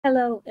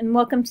Hello, and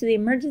welcome to the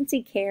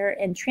Emergency Care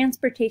and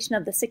Transportation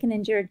of the Sick and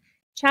Injured,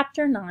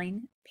 Chapter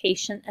 9,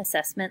 Patient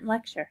Assessment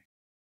Lecture.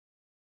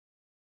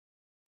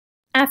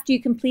 After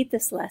you complete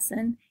this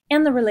lesson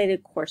and the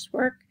related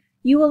coursework,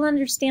 you will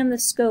understand the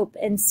scope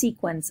and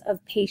sequence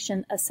of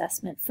patient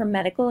assessment for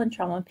medical and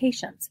trauma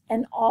patients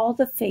and all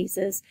the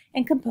phases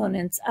and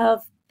components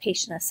of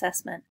patient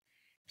assessment.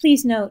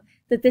 Please note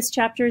that this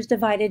chapter is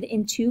divided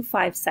into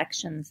 5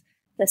 sections: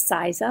 the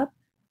size up,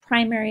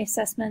 primary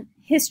assessment,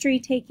 history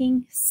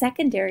taking,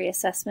 secondary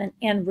assessment,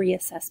 and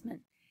reassessment.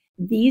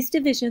 These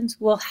divisions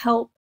will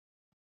help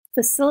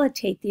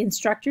facilitate the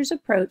instructor's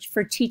approach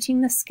for teaching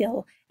the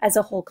skill as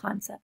a whole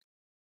concept.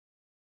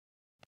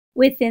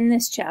 Within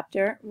this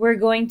chapter, we're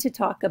going to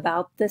talk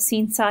about the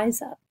scene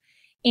size up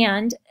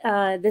and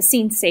the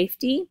scene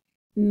safety,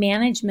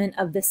 management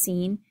of the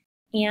scene,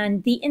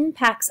 and the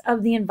impacts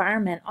of the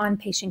environment on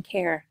patient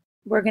care.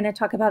 We're going to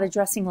talk about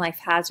addressing life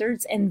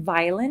hazards and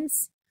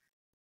violence,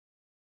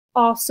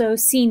 also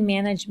scene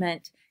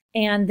management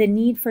and the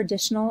need for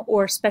additional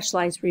or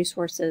specialized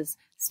resources,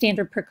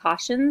 standard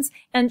precautions,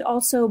 and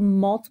also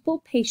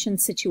multiple patient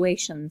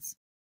situations.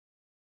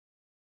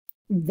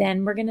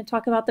 Then we're going to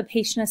talk about the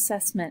patient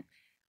assessment,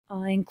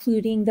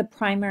 including the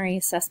primary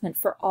assessment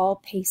for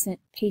all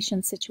patient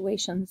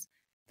situations,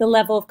 the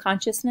level of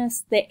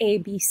consciousness, the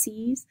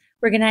ABCs.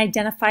 We're going to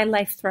identify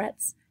life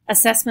threats,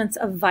 assessments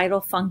of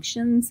vital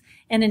functions,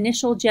 and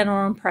initial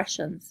general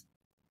impressions.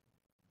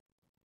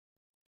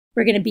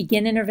 We're going to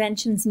begin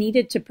interventions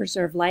needed to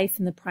preserve life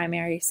in the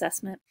primary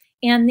assessment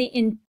and the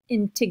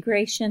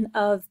integration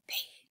of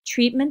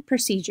treatment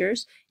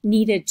procedures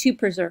needed to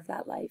preserve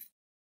that life.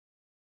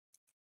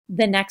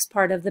 The next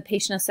part of the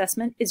patient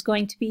assessment is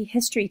going to be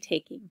history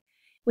taking.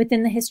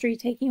 Within the history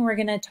taking, we're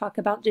going to talk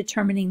about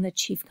determining the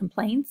chief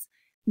complaints,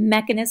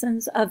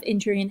 mechanisms of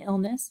injury and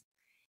illness,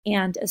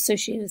 and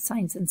associated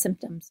signs and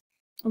symptoms.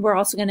 We're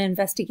also going to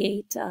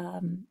investigate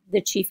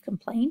the chief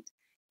complaint,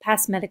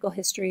 past medical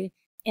history,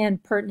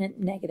 and pertinent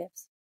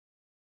negatives.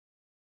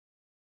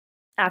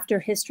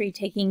 After history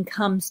taking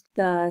comes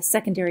the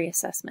secondary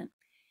assessment.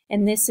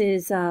 And this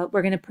is,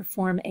 we're going to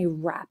perform a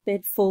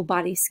rapid full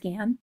body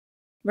scan.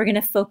 We're going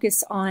to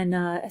focus on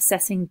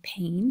assessing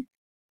pain,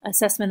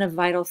 assessment of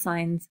vital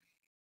signs,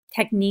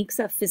 techniques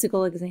of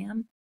physical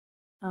exam.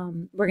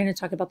 We're going to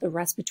talk about the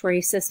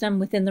respiratory system.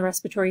 Within the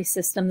respiratory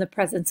system, the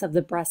presence of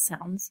the breath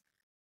sounds.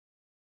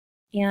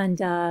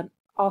 And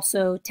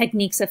also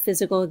techniques of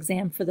physical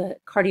exam for the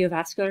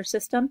cardiovascular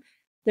system,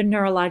 the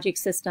neurologic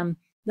system,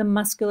 the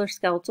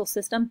musculoskeletal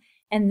system,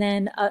 and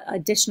then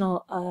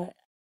additional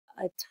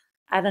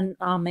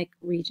autonomic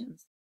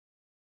regions.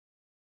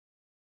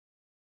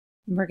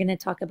 We're going to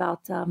talk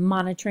about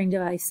monitoring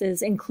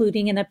devices,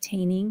 including and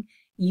obtaining,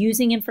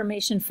 using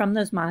information from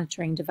those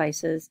monitoring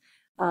devices,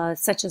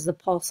 such as the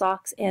pulse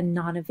ox and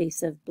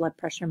non-invasive blood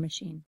pressure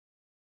machine.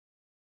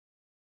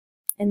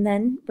 And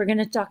then we're going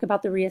to talk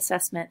about the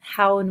reassessment,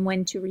 how and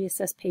when to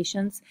reassess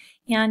patients,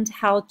 and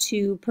how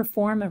to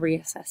perform a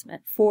reassessment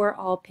for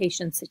all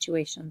patient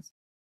situations.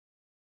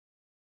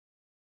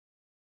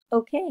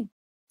 Okay,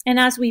 and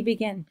as we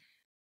begin,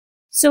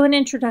 so an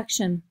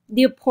introduction,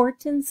 the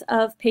importance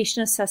of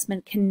patient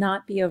assessment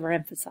cannot be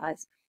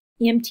overemphasized.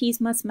 EMTs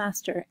must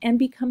master and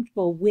be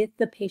comfortable with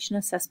the patient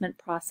assessment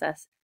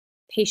process.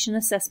 Patient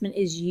assessment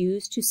is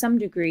used to some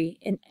degree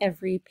in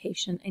every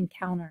patient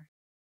encounter.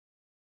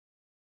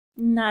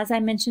 As I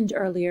mentioned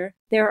earlier,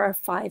 there are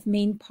 5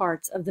 main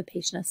parts of the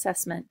patient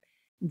assessment.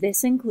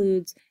 This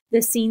includes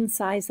the scene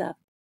size up,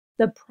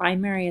 the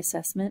primary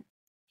assessment,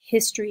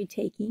 history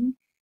taking,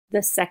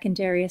 the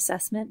secondary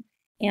assessment,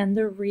 and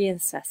the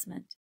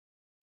reassessment.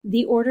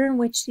 The order in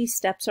which these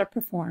steps are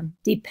performed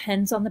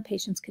depends on the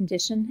patient's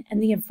condition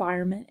and the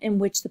environment in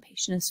which the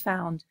patient is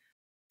found.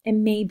 It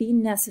may be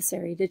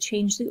necessary to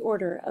change the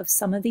order of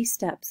some of these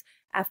steps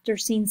after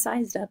scene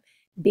sized up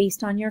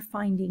based on your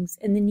findings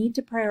and the need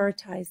to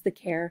prioritize the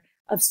care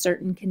of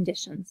certain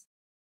conditions.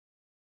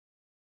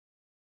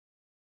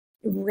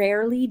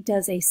 Rarely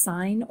does a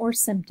sign or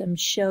symptom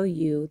show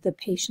you the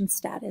patient's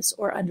status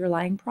or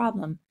underlying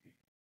problem.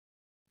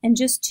 And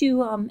just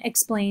to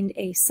explain,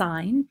 a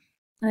sign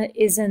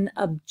is an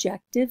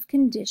objective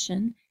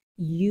condition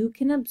you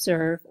can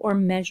observe or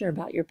measure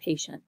about your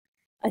patient.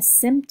 A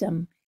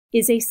symptom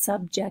is a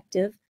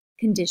subjective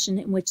condition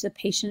in which the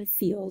patient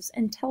feels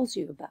and tells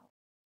you about.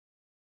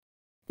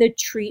 The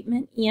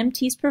treatment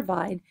EMTs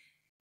provide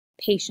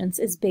patients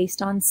is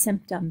based on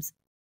symptoms,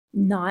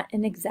 not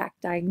an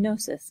exact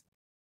diagnosis.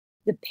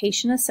 The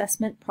patient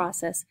assessment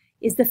process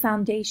is the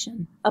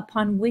foundation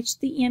upon which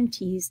the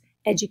EMT's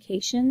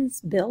education is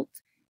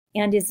built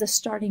and is the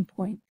starting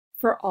point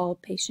for all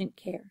patient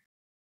care.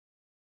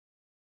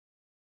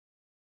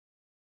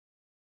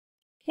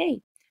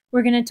 Okay,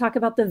 we're going to talk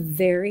about the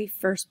very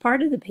first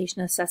part of the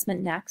patient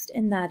assessment next,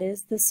 and that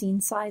is the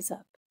scene size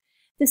up.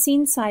 The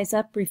scene size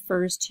up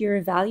refers to your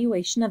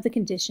evaluation of the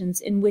conditions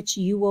in which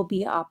you will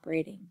be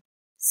operating.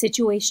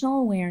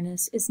 Situational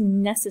awareness is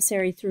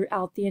necessary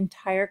throughout the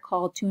entire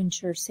call to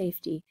ensure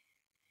safety.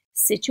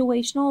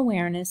 Situational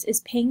awareness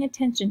is paying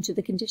attention to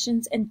the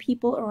conditions and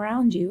people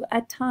around you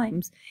at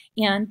times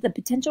and the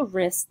potential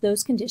risks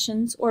those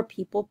conditions or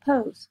people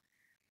pose.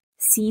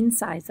 Scene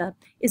size up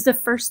is the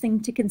first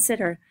thing to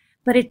consider,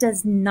 but it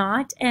does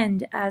not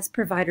end as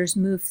providers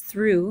move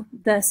through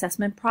the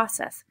assessment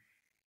process.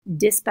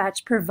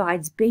 Dispatch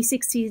provides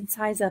basic scene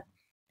size up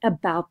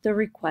about the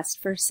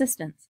request for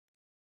assistance.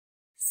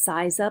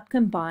 Size up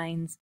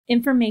combines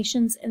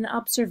informations and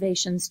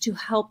observations to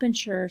help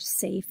ensure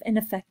safe and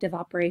effective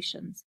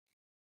operations.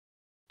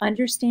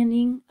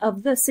 Understanding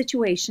of the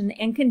situation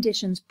and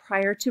conditions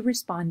prior to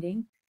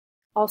responding,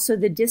 also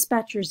the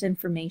dispatcher's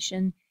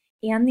information,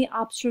 and the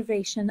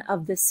observation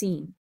of the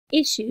scene.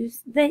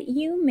 Issues that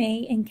you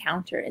may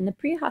encounter in the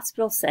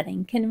pre-hospital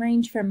setting can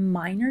range from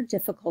minor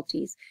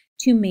difficulties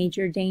to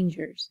major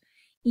dangers.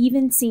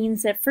 Even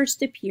scenes that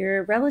first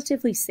appear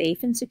relatively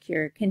safe and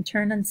secure can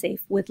turn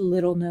unsafe with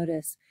little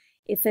notice.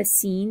 If a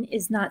scene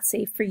is not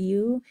safe for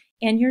you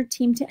and your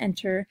team to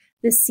enter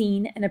the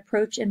scene and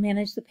approach and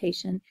manage the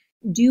patient,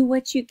 do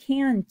what you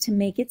can to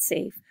make it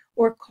safe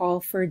or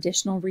call for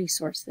additional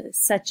resources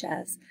such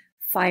as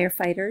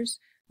firefighters,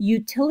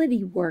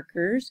 utility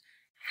workers,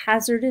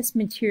 hazardous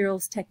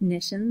materials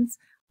technicians,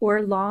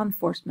 or law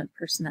enforcement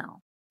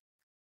personnel.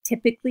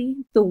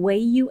 Typically, the way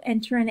you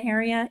enter an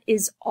area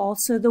is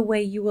also the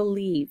way you will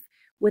leave,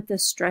 with a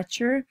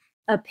stretcher,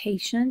 a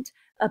patient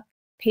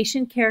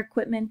care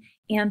equipment,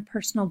 and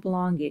personal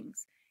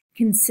belongings.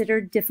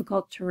 Consider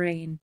difficult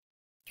terrain.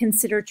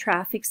 Consider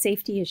traffic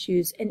safety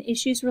issues and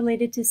issues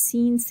related to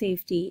scene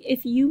safety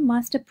if you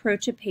must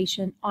approach a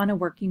patient on a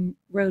working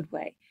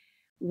roadway.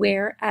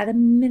 Wear at a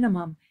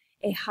minimum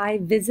a high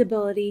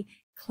visibility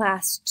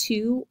Class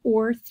 2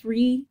 or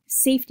 3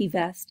 safety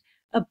vest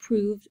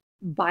approved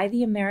by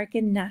the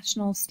American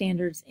National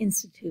Standards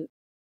Institute.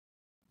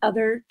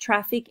 Other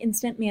traffic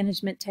incident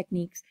management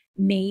techniques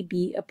may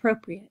be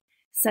appropriate,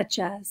 such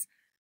as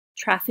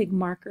traffic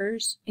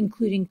markers,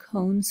 including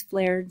cones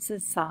flared as a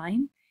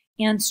sign,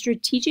 and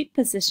strategic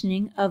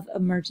positioning of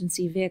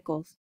emergency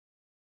vehicles.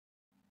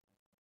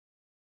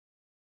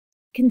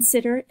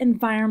 Consider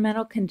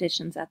environmental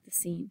conditions at the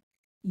scene.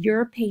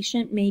 Your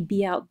patient may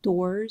be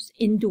outdoors,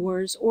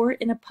 indoors, or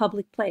in a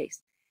public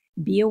place.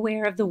 Be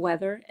aware of the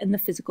weather and the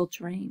physical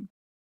terrain.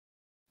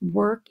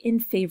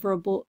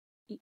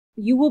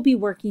 You will be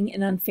working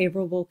in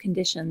unfavorable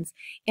conditions,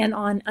 and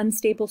on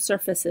unstable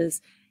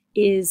surfaces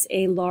is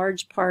a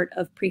large part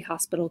of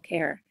pre-hospital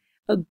care.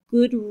 A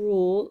good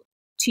rule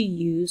to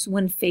use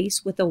when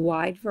faced with a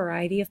wide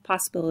variety of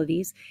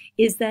possibilities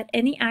is that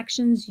any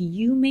actions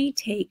you may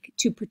take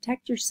to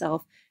protect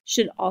yourself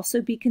should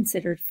also be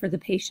considered for the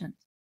patient.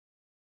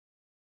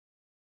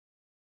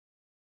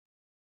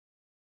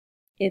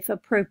 If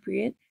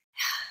appropriate,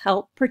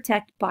 help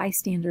protect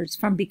bystanders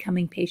from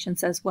becoming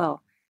patients as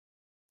well.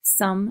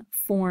 Some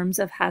forms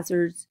of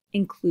hazards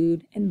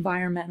include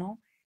environmental,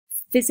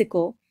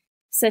 physical,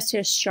 such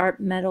as sharp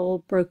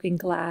metal, broken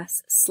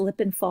glass, slip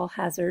and fall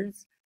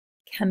hazards,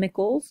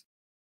 chemicals,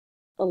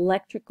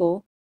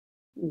 electrical,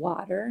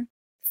 water,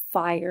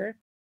 fire,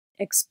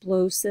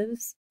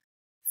 explosives,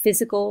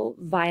 physical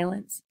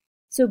violence.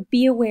 So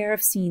be aware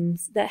of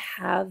scenes that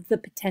have the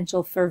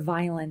potential for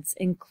violence,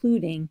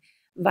 including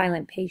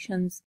violent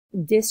patients,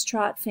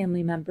 distraught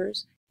family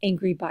members,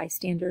 angry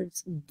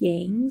bystanders,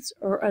 gangs,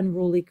 or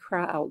unruly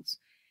crowds.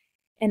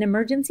 An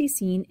emergency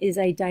scene is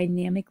a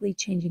dynamically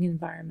changing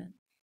environment.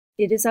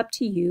 It is up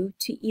to you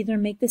to either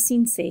make the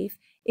scene safe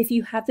if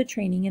you have the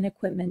training and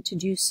equipment to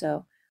do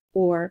so,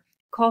 or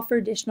call for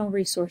additional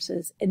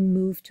resources and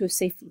move to a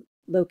safe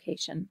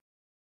location.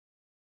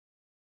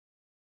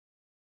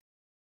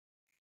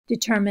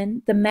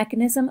 Determine the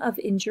mechanism of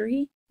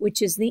injury,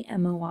 which is the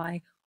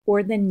MOI,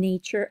 or the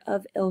nature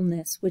of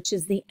illness, which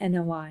is the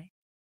NOI.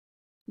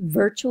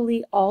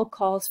 Virtually all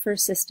calls for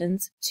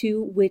assistance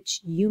to which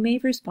you may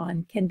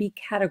respond can be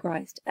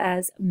categorized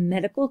as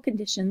medical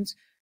conditions,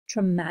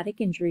 traumatic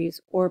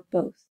injuries, or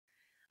both.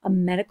 A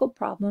medical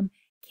problem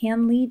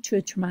can lead to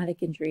a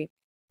traumatic injury.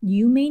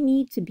 You may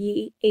need to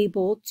be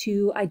able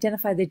to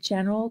identify the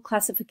general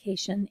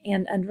classification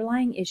and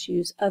underlying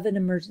issues of an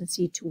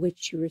emergency to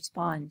which you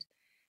respond.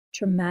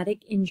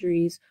 Traumatic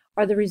injuries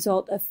are the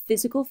result of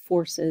physical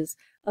forces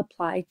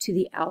applied to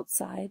the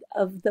outside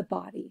of the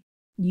body,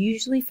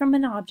 usually from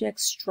an object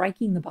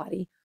striking the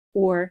body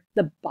or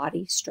the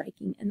body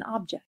striking an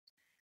object.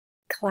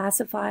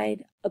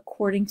 Classified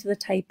according to the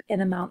type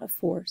and amount of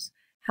force,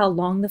 how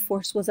long the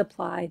force was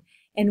applied,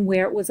 and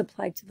where it was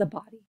applied to the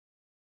body.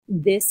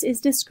 This is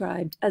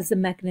described as the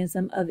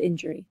mechanism of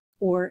injury,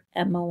 or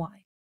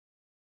MOI.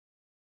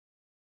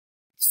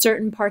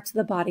 Certain parts of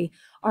the body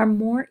are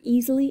more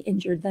easily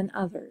injured than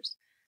others.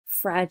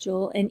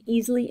 Fragile and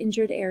easily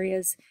injured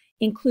areas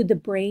include the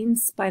brain,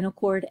 spinal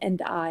cord,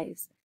 and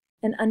eyes.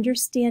 An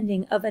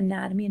understanding of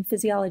anatomy and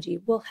physiology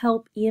will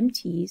help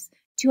EMTs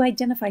to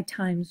identify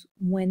times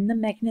when the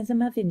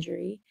mechanism of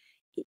injury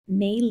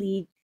may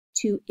lead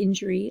to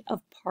injury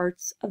of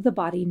parts of the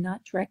body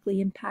not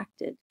directly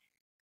impacted.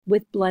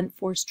 With blunt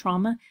force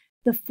trauma,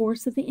 the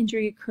force of the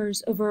injury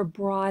occurs over a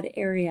broad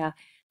area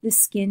The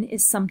skin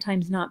is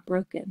sometimes not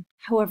broken.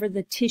 However,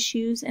 the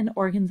tissues and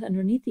organs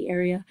underneath the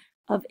area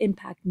of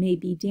impact may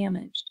be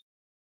damaged.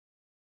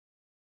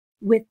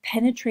 With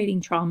penetrating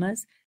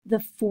traumas, the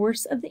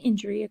force of the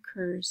injury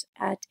occurs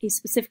at a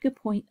specific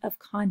point of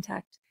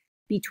contact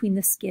between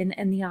the skin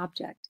and the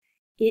object.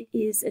 It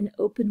is an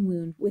open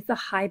wound with a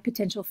high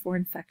potential for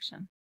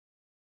infection.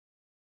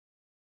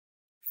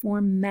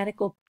 For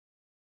medical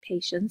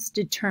patients,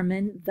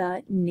 determine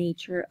the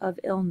nature of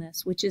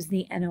illness, which is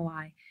the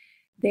NOI.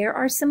 There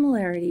are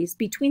similarities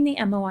between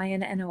the MOI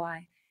and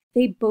NOI.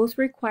 They both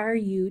require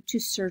you to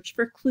search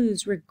for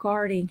clues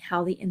regarding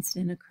how the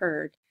incident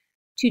occurred.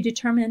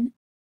 To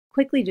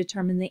quickly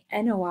determine the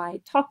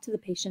NOI, talk to the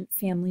patient,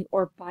 family,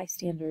 or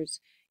bystanders.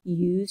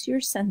 Use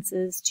your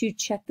senses to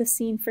check the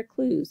scene for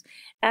clues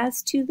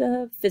as to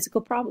the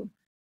physical problem.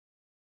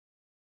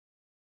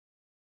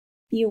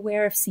 Be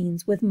aware of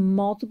scenes with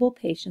multiple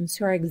patients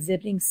who are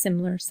exhibiting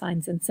similar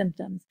signs and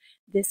symptoms.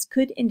 This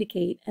could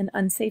indicate an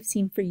unsafe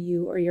scene for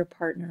you or your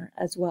partner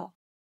as well.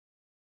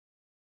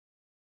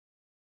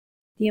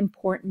 The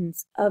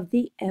importance of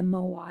the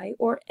MOI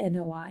or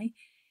NOI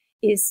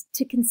is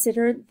to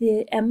consider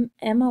the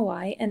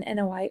MOI and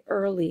NOI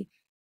early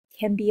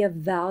can be of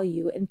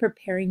value in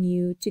preparing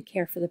you to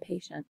care for the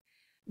patient.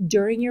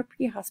 During your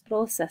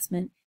pre-hospital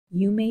assessment,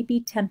 you may be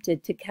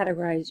tempted to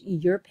categorize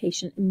your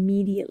patient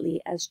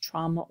immediately as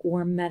trauma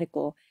or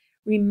medical.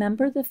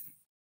 Remember, the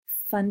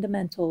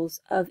fundamentals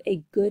of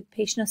a good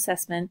patient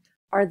assessment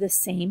are the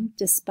same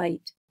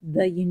despite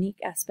the unique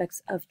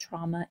aspects of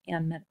trauma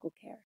and medical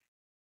care.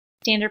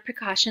 Standard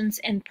precautions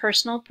and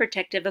personal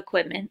protective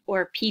equipment,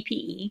 or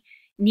PPE,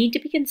 need to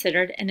be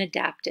considered and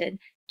adapted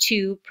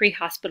to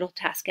pre-hospital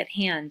task at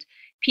hand.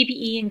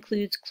 PPE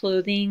includes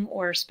clothing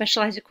or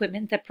specialized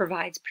equipment that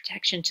provides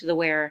protection to the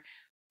wearer.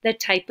 The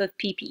type of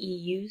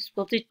PPE used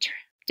will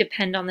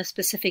depend on the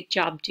specific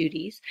job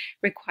duties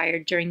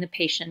required during the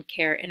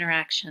patient-care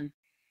interaction.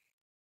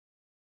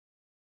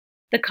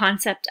 The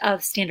concept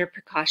of standard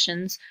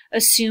precautions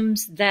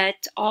assumes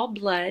that all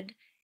blood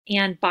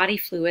and body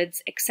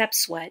fluids except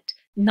sweat,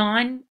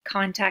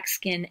 non-contact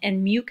skin,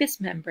 and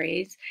mucous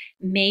membranes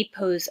may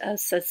pose a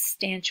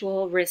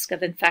substantial risk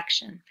of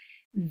infection.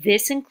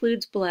 This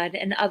includes blood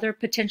and other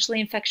potentially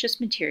infectious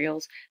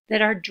materials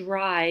that are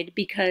dried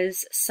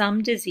because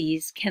some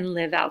disease can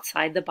live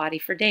outside the body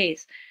for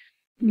days.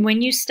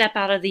 When you step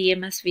out of the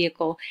EMS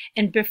vehicle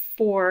and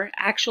before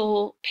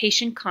actual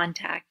patient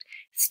contact,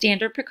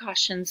 standard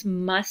precautions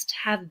must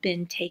have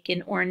been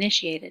taken or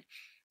initiated.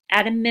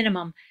 At a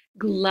minimum,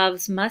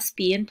 gloves must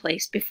be in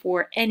place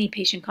before any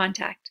patient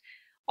contact.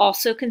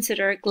 Also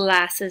consider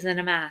glasses and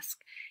a mask.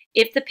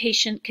 If the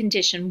patient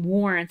condition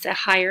warrants a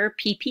higher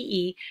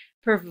PPE,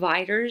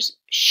 providers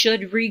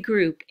should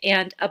regroup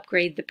and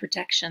upgrade the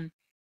protection.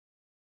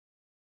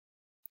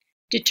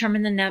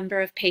 Determine the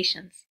number of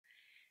patients.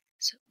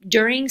 So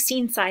during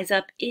scene size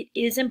up, it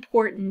is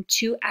important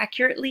to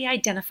accurately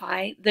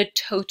identify the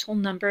total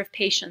number of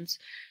patients,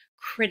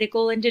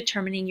 critical in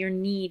determining your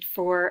need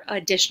for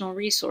additional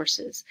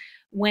resources.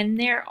 When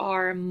there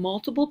are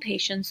multiple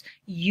patients,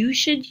 you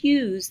should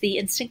use the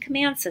instant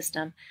command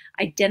system,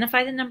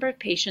 identify the number of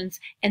patients,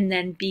 and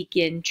then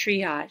begin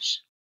triage.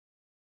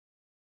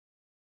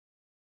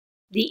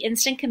 The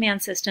instant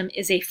command system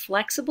is a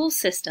flexible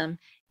system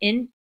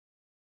implemented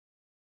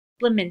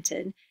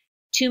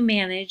to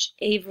manage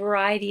a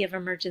variety of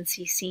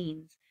emergency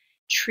scenes.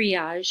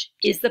 Triage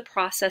is the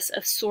process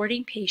of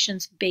sorting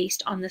patients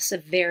based on the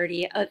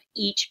severity of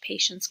each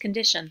patient's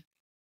condition.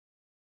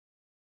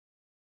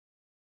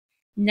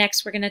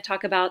 Next, we're going to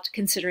talk about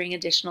considering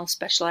additional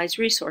specialized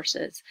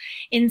resources.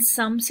 In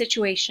some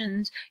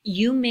situations,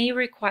 you may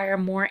require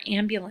more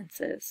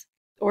ambulances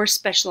or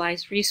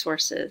specialized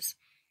resources.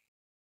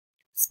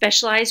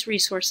 Specialized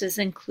resources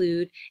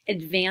include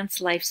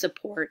advanced life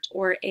support,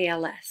 or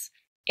ALS,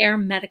 air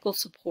medical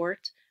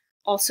support.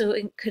 Also,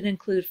 it could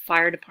include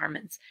fire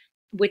departments,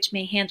 which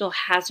may handle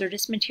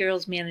hazardous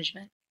materials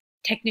management,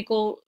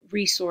 technical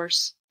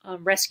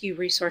rescue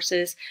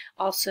resources,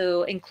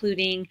 also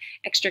including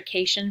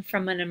extrication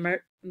from a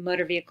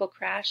motor vehicle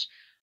crash,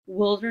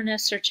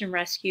 wilderness search and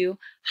rescue,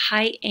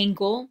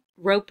 high-angle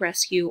rope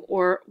rescue,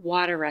 or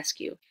water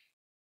rescue.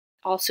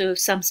 Also,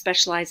 some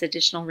specialized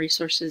additional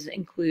resources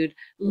include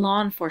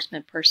law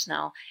enforcement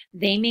personnel.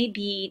 They may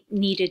be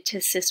needed to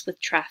assist with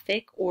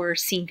traffic or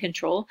scene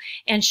control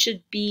and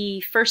should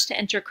be first to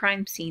enter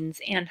crime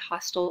scenes and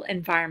hostile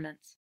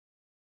environments.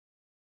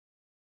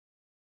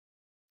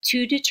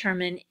 To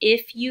determine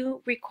if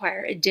you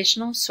require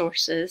additional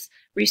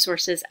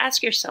resources,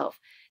 ask yourself,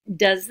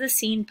 does the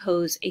scene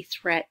pose a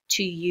threat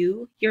to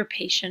you, your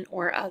patient,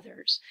 or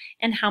others?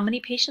 And how many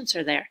patients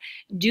are there?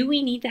 Do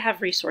we need to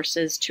have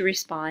resources to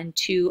respond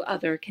to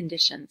other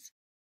conditions?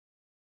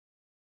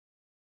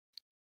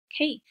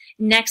 Okay,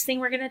 next thing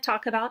we're going to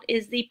talk about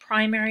is the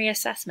primary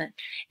assessment.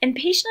 And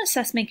patient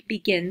assessment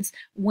begins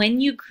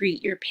when you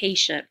greet your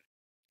patient.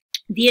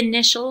 The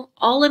initial,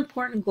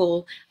 all-important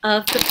goal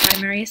of the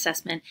primary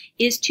assessment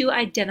is to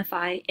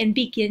identify and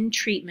begin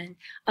treatment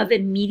of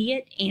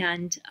immediate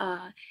and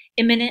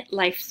imminent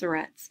life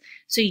threats.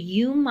 So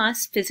you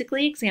must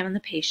physically examine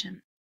the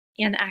patient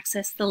and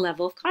access the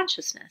level of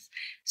consciousness.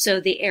 So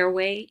the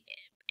airway,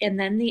 and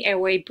then the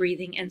airway,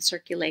 breathing, and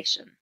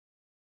circulation.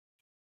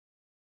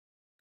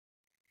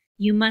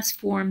 You must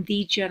form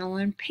the general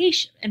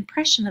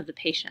impression of the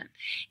patient.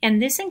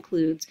 And this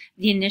includes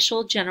the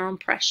initial general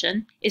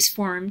impression is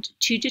formed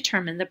to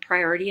determine the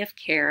priority of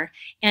care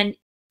and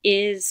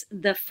is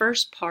the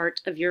first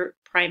part of your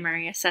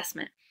primary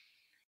assessment.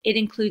 It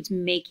includes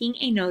making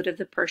a note of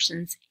the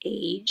person's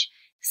age,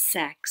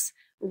 sex,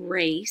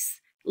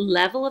 race,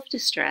 level of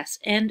distress,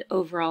 and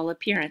overall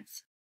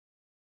appearance.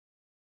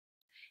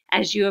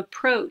 As you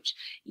approach,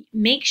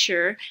 make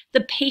sure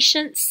the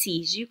patient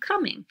sees you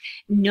coming.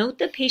 Note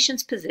the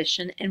patient's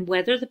position and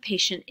whether the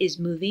patient is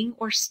moving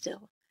or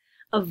still.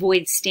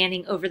 Avoid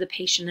standing over the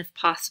patient if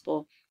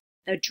possible.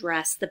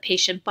 Address the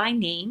patient by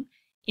name.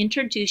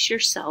 Introduce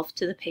yourself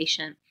to the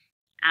patient.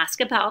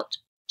 Ask about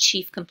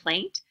chief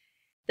complaint.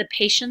 The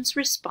patient's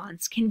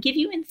response can give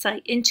you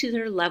insight into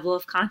their level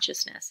of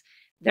consciousness,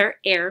 their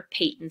air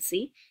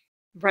patency,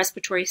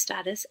 respiratory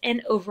status,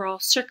 and overall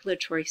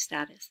circulatory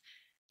status.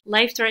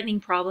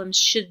 Life-threatening problems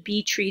should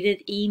be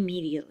treated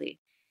immediately.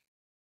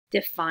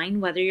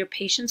 Define whether your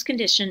patient's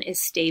condition is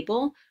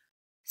stable.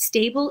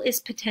 Stable is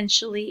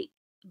potentially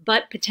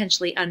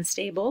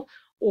unstable,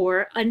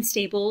 or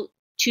unstable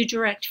to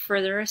direct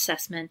further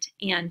assessment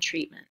and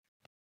treatment.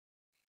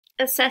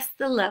 Assess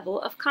the level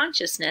of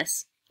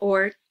consciousness,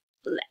 or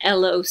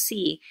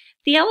LOC.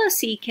 The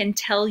LOC can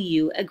tell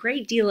you a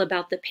great deal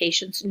about the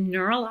patient's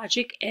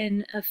neurologic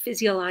and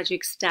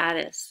physiologic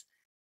status.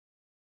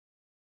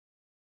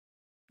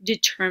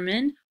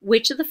 Determine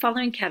which of the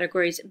following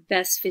categories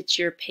best fits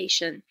your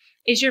patient.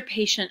 Is your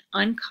patient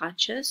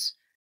unconscious,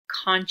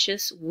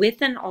 conscious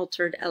with an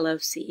altered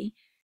LOC,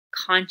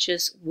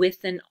 conscious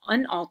with an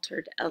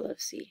unaltered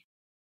LOC?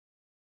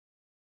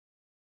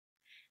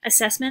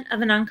 Assessment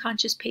of an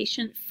unconscious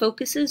patient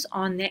focuses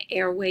on the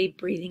airway,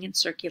 breathing, and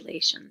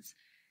circulations.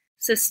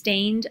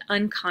 Sustained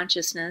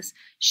unconsciousness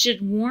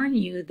should warn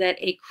you that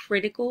a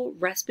critical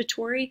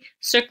respiratory,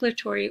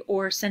 circulatory,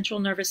 or central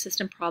nervous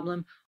system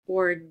problem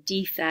or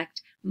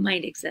defect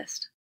might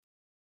exist.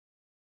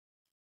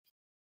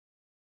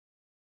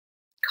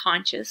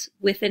 Conscious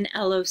with an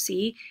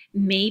LOC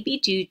may be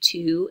due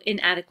to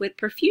inadequate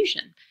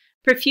perfusion.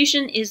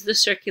 Perfusion is the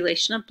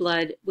circulation of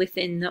blood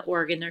within the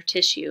organ or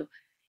tissue,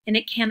 and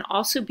it can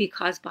also be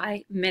caused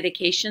by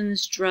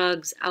medications,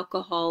 drugs,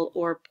 alcohol,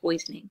 or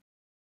poisoning.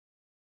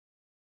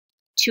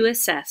 To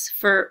assess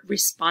for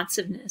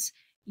responsiveness,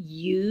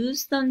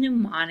 use the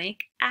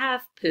mnemonic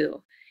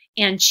AVPU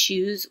and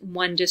choose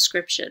one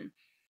description.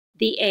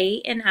 The A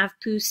in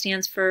AVPU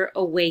stands for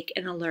awake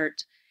and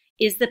alert.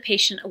 Is the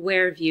patient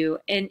aware of you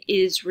and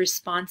is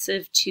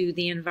responsive to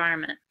the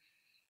environment?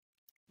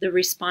 The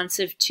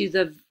responsive to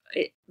the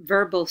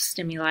verbal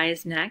stimuli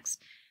is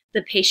next.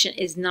 The patient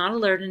is not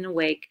alert and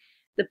awake.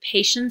 The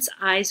patient's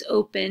eyes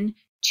open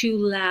to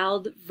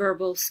loud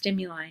verbal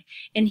stimuli,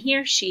 and he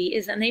or she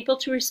is unable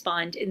to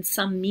respond in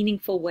some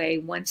meaningful way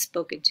when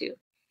spoken to.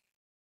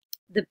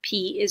 The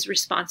P is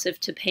responsive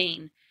to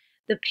pain.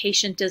 The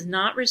patient does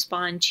not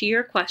respond to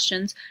your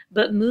questions,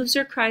 but moves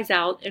or cries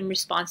out in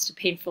response to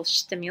painful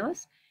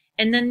stimulus.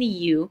 And then the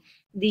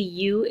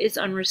U is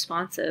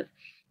unresponsive.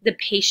 The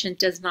patient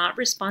does not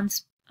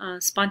respond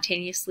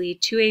spontaneously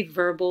to a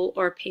verbal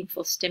or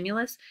painful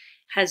stimulus,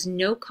 has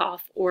no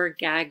cough or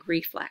gag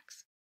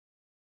reflex.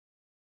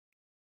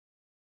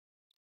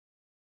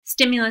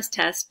 Stimulus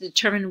tests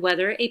determine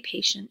whether a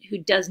patient who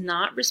does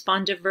not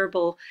respond to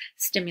verbal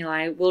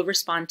stimuli will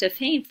respond to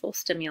painful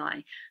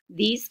stimuli.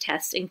 These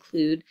tests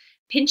include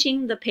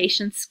pinching the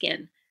patient's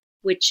skin,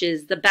 which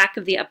is the back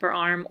of the upper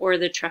arm or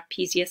the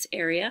trapezius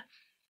area.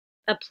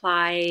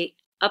 Apply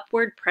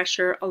upward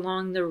pressure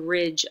along the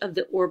ridge of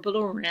the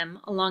orbital rim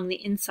along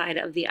the inside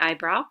of the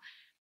eyebrow.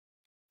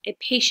 A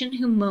patient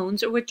who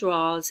moans or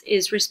withdraws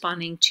is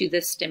responding to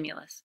this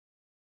stimulus.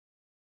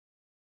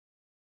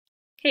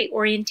 Okay,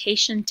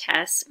 orientation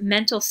tests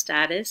mental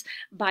status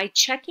by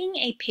checking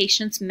a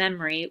patient's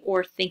memory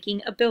or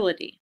thinking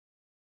ability.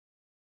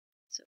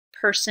 So,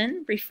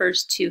 person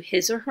refers to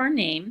his or her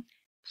name,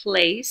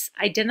 place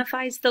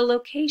identifies the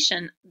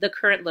location, the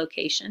current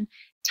location,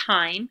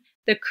 time,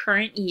 the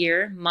current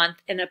year, month,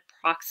 and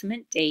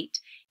approximate date,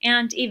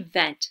 and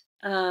event,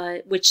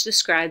 which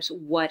describes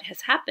what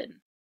has happened.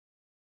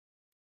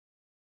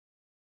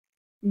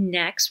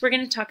 Next, we're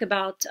going to talk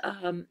about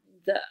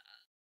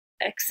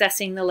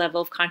accessing the level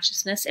of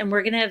consciousness, and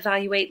we're going to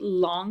evaluate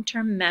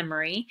long-term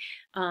memory,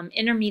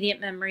 intermediate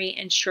memory,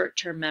 and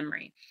short-term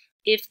memory.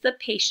 If the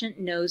patient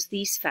knows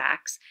these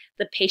facts,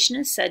 the patient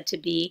is said to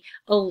be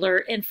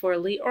alert and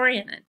fully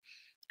oriented.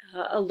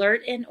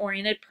 Alert and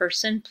oriented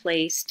person,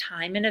 place,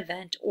 time, and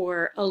event,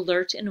 or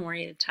alert and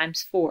oriented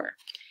times 4.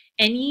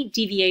 Any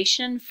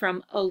deviation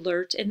from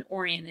alert and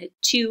oriented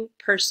to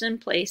person,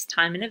 place,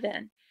 time, and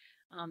event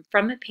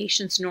from a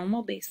patient's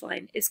normal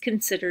baseline is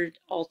considered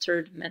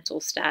altered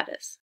mental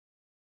status.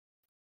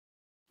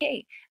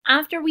 Okay,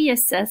 after we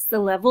assess the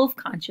level of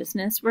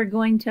consciousness, we're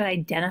going to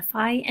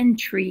identify and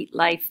treat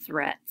life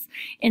threats.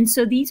 And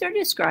so these are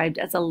described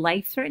as a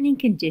life-threatening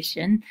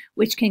condition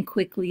which can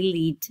quickly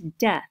lead to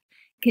death.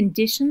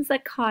 Conditions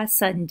that cause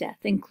sudden death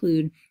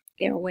include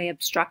airway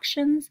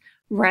obstructions,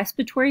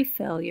 respiratory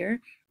failure,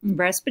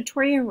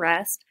 respiratory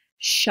arrest,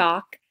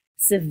 shock,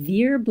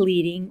 severe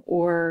bleeding,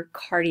 or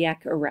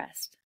cardiac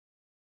arrest.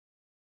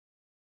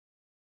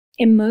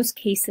 In most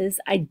cases,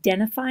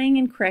 identifying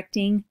and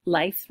correcting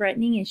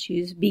life-threatening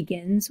issues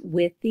begins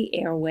with the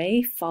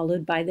airway,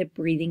 followed by the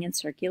breathing and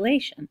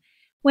circulation.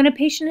 When a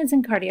patient is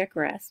in cardiac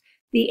arrest,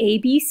 the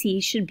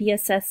ABC should be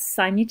assessed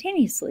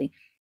simultaneously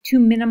to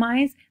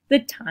minimize the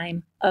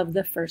time of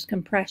the first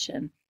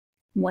compression.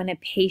 When a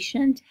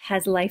patient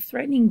has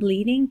life-threatening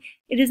bleeding,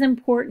 it is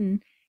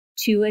important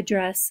to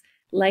address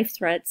life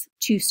threats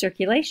to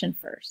circulation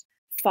first,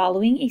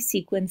 following a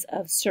sequence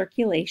of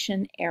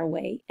circulation,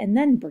 airway, and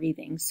then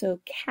breathing,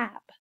 so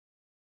CAP.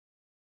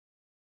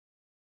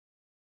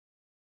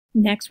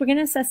 Next, we're going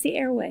to assess the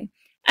airway.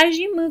 As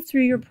you move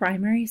through your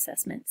primary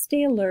assessment,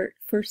 stay alert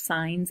for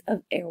signs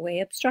of airway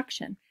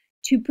obstruction.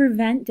 To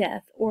prevent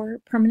death or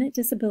permanent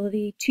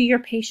disability to your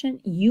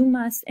patient, you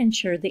must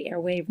ensure the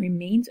airway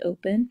remains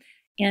open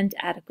and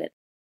adequate.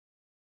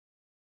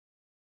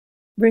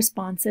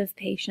 Responsive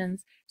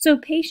patients. So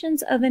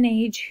patients of an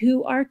age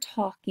who are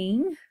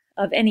talking,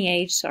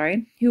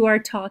 who are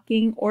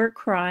talking or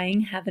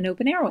crying have an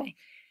open airway.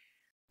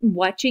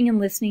 Watching and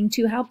listening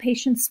to how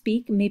patients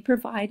speak may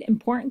provide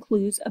important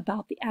clues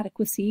about the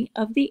adequacy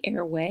of the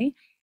airway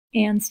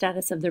and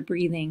status of their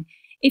breathing.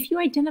 If you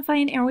identify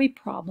an airway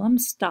problem,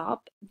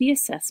 stop the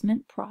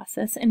assessment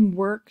process and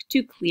work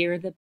to clear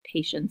the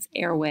patient's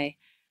airway.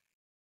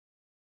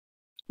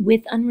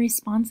 With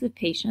unresponsive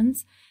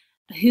patients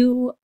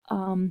who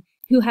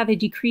have a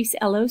decreased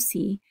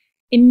LOC,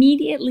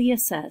 immediately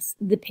assess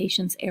the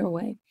patient's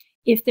airway.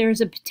 If there is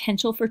a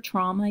potential for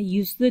trauma,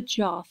 use the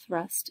jaw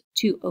thrust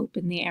to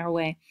open the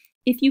airway.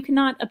 If you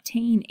cannot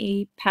obtain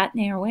a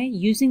patent airway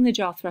using the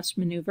jaw thrust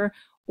maneuver,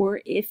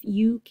 or if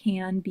it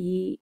can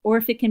be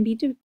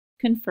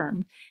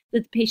confirmed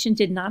that the patient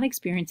did not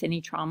experience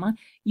any trauma,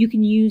 you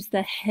can use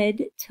the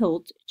head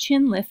tilt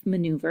chin lift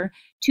maneuver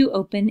to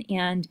open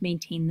and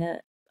maintain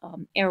the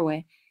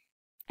airway.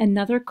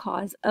 Another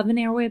cause of an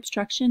airway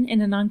obstruction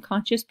in an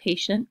unconscious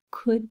patient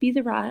could be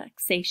the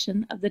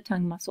relaxation of the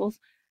tongue muscles,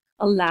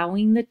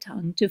 allowing the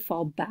tongue to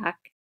fall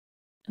back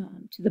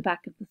to the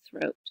back of the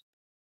throat.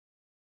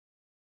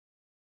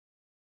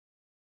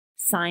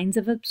 Signs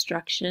of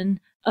obstruction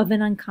of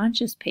an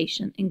unconscious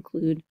patient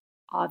include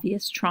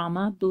obvious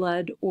trauma,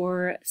 blood,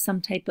 or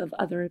some type of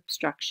other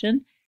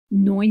obstruction,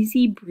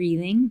 noisy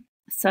breathing,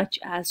 such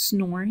as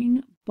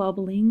snoring,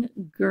 bubbling,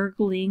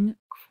 gurgling,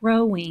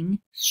 crowing,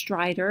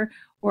 stridor,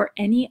 or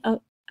any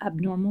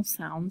abnormal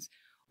sounds,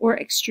 or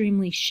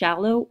extremely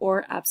shallow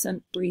or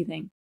absent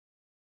breathing.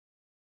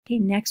 Okay,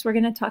 next we're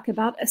going to talk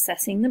about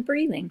assessing the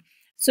breathing.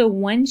 So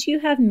once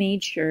you have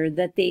made sure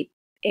that the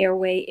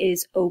airway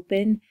is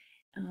open,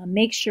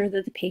 make sure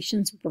that the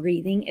patient's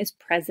breathing is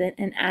present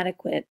and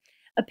adequate.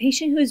 A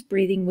patient who is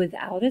breathing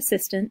without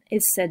assistance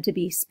is said to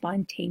be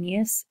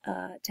spontaneous,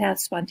 to have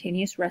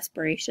spontaneous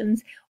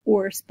respirations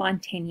or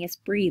spontaneous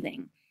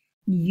breathing.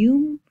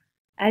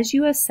 As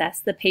you assess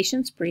the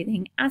patient's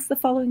breathing, ask the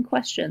following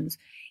questions.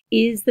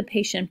 Is the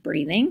patient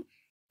breathing?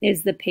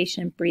 Is the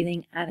patient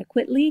breathing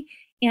adequately?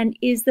 And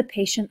is the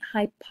patient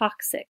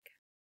hypoxic?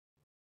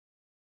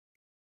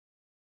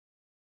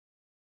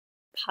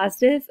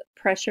 Positive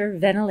pressure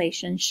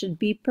ventilation should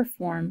be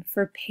performed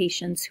for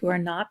patients who are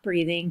not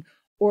breathing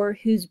or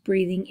whose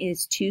breathing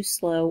is too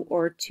slow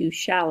or too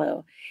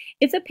shallow.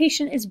 If the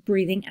patient is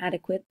breathing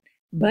adequate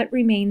but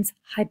remains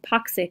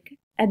hypoxic,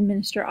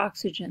 administer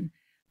oxygen.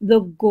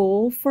 The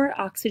goal for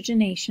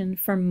oxygenation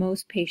for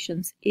most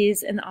patients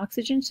is an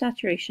oxygen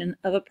saturation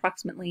of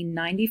approximately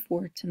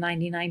 94 to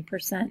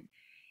 99%.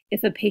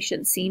 If a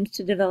patient seems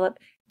to develop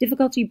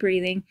difficulty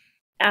breathing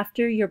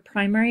after your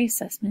primary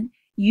assessment,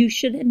 you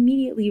should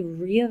immediately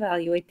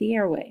reevaluate the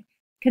airway.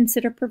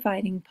 Consider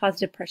providing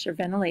positive pressure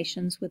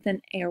ventilations with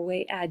an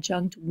airway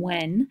adjunct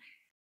when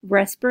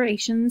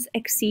respirations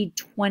exceed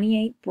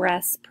 28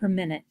 breaths per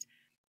minute,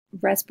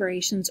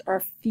 respirations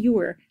are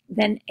fewer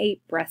than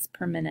 8 breaths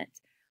per minute,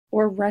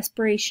 or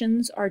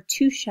respirations are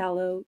too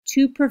shallow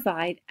to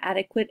provide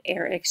adequate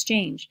air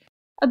exchange.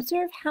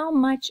 Observe how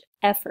much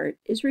effort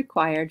is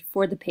required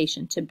for the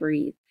patient to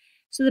breathe.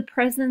 So the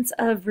presence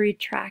of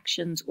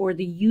retractions or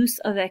the use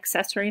of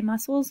accessory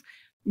muscles,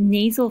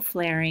 nasal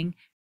flaring,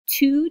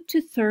 2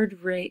 to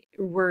 3rd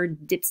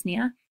word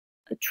dyspnea,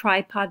 a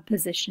tripod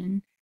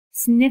position,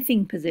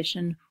 sniffing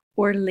position,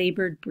 or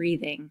labored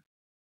breathing.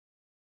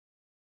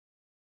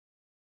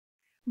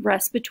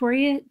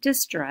 Respiratory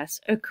distress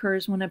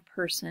occurs when a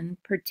person,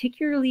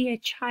 particularly a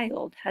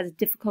child, has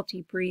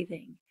difficulty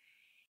breathing.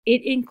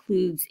 It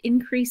includes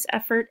increased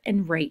effort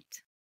and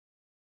rate.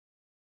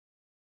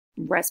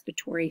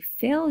 Respiratory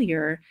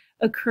failure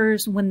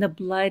occurs when the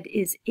blood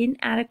is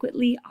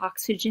inadequately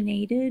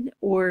oxygenated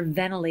or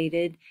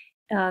ventilated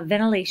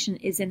ventilation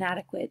is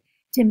inadequate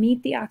to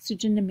meet the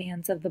oxygen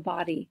demands of the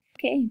body.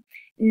 Okay,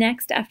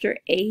 next after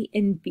A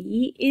and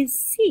B is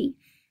C.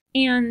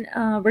 And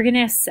we're going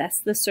to assess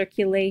the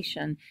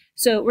circulation.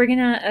 So we're going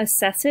to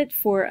assess it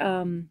for,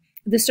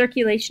 the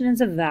circulation is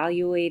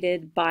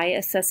evaluated by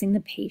assessing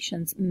the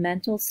patient's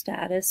mental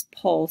status,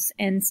 pulse,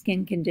 and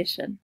skin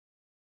condition.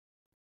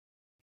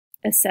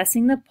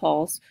 Assessing the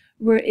pulse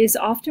is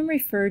often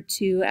referred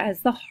to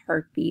as the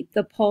heartbeat.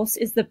 The pulse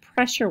is the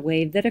pressure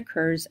wave that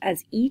occurs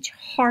as each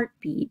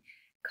heartbeat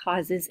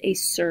causes a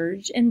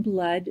surge in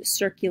blood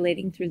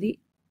circulating through the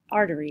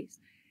arteries.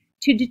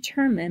 To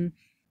determine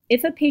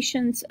if a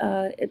patient's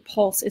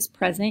pulse is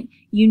present,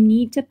 you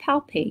need to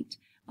palpate.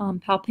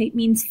 Palpate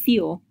means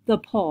feel the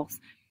pulse.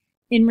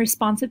 In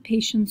responsive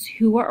patients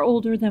who are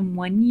older than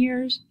 1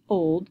 year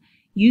old,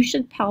 you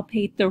should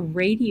palpate the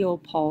radial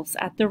pulse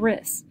at the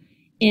wrist.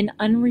 In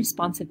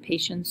unresponsive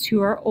patients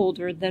who are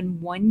older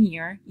than 1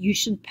 year, you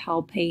should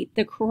palpate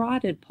the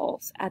carotid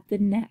pulse at the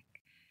neck.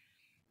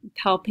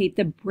 Palpate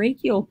the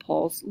brachial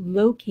pulse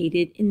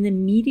located in the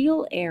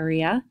medial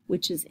area,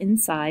 which is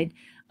inside,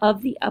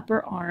 of the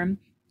upper arm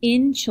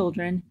in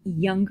children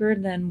younger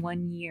than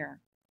 1 year.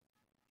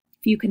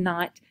 If you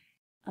cannot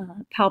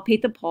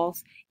palpate the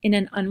pulse in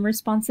an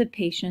unresponsive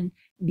patient,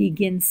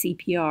 begin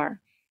CPR.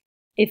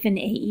 If an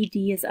AED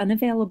is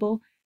unavailable,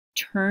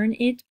 turn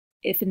it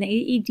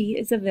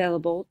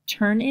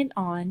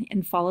on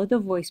and follow the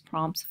voice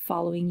prompts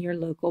following your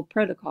local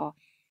protocol.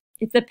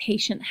 If the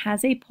patient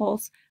has a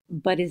pulse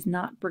but is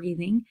not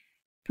breathing,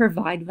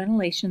 provide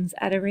ventilations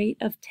at a rate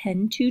of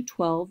 10 to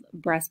 12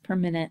 breaths per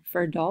minute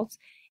for adults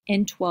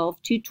and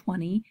 12 to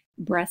 20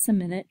 breaths a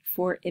minute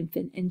for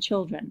infant and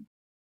children.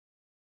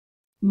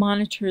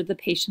 Monitor the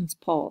patient's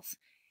pulse.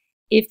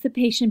 If the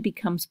patient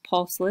becomes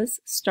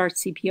pulseless, start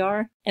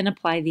CPR and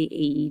apply the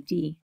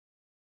AED.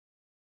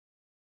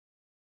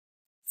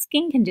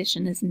 Skin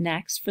condition is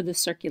next for the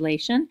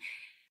circulation.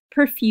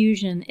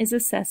 Perfusion is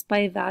assessed by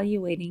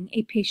evaluating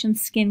a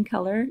patient's skin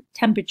color,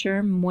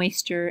 temperature,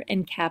 moisture,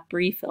 and cap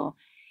refill.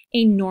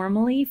 A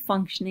normally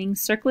functioning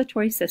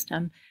circulatory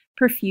system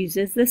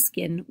perfuses the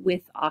skin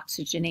with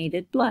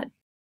oxygenated blood.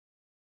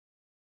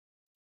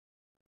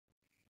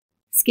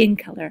 Skin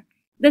color.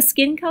 The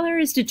skin color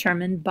is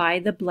determined by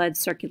the blood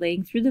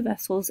circulating through the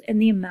vessels and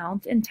the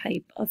amount and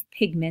type of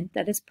pigment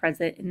that is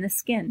present in the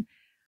skin.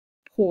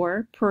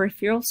 Poor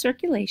peripheral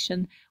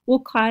circulation will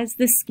cause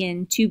the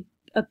skin to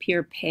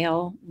appear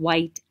pale,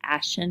 white,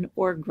 ashen,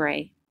 or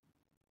gray.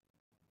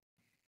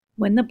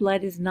 When the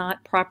blood is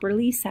not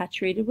properly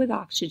saturated with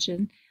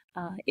oxygen,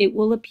 it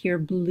will appear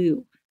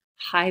blue.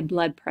 High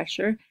blood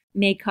pressure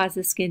may cause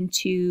the skin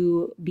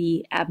to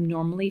be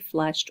abnormally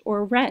flushed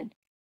or red.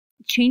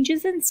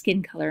 Changes in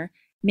skin color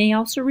may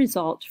also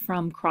result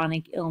from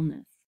chronic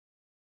illness.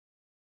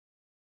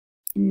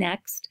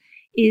 Next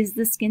is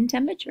the skin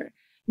temperature.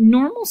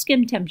 Normal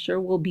skin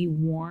temperature will be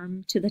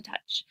warm to the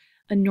touch.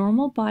 A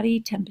normal body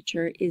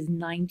temperature is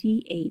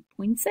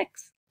 98.6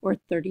 or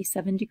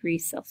 37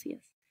 degrees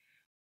Celsius.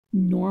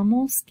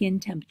 Normal skin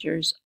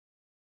temperatures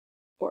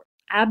or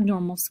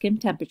abnormal skin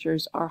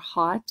temperatures are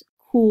hot,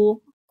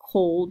 cool,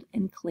 cold,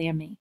 and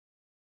clammy.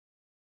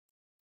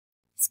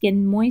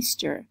 Skin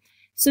moisture.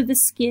 So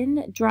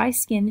the dry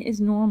skin is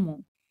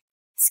normal.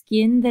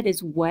 Skin that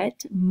is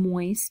wet,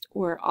 moist,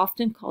 or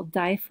often called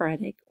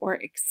diaphoretic or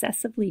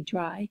excessively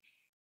dry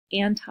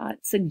and hot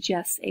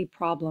suggests a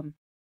problem.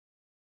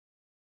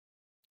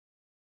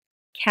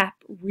 Cap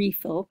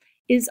refill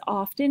is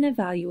often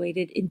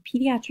evaluated in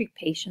pediatric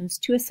patients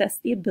to assess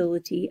the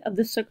ability of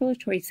the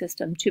circulatory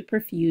system to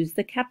perfuse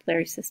the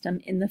capillary system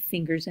in the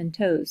fingers and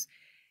toes.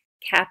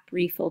 Cap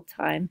refill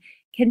time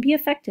can be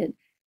affected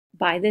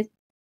by the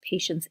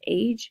patient's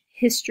age,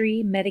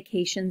 history,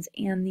 medications,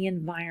 and the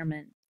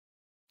environment.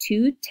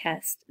 To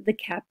test the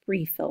cap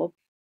refill,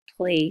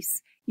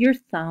 place your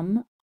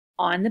thumb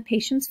on the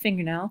patient's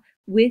fingernail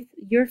with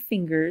your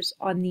fingers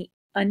on the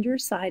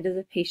underside of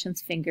the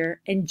patient's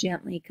finger and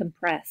gently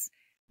compress.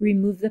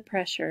 Remove the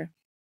pressure.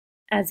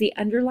 As the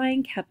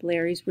underlying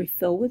capillaries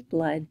refill with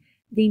blood,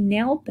 the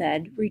nail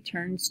bed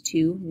returns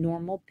to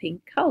normal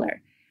pink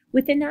color.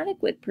 With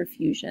inadequate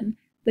perfusion,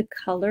 the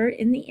color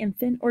in the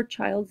infant or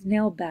child's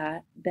nail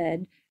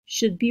bed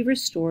should be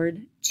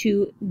restored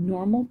to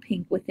normal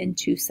pink within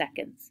 2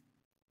 seconds.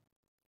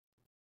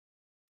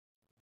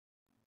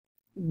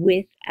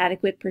 With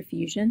adequate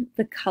perfusion,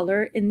 the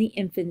color in the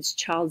infant's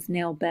child's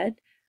nail bed,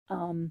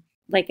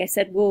 like I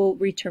said, will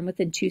return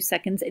within 2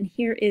 seconds. And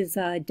here is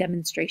a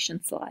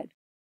demonstration slide.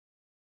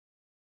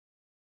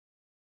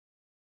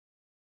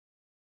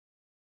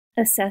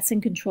 Assess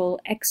and control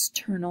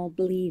external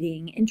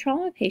bleeding. In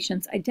trauma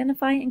patients,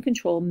 identify and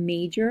control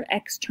major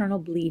external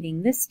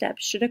bleeding. This step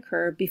should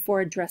occur before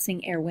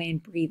addressing airway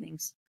and breathing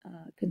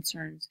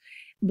concerns.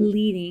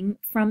 Bleeding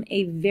from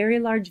a very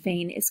large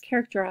vein is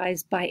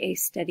characterized by a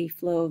steady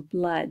flow of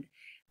blood.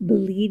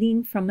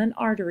 Bleeding from an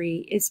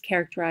artery is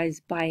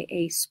characterized by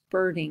a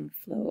spurting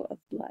flow of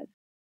blood.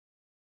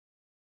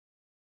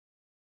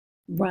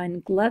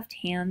 Run gloved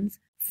hands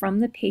from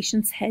the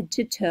patient's head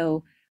to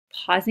toe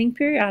pausing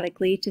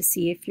periodically to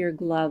see if your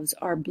gloves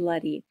are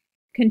bloody.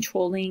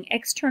 Controlling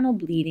external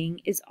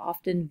bleeding is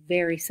often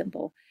very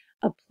simple.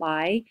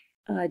 Apply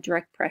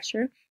direct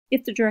pressure.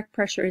 If the direct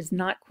pressure is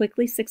not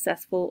quickly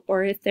successful,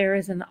 or if there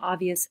is an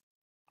obvious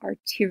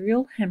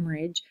arterial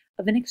hemorrhage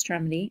of an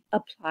extremity,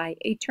 apply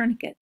a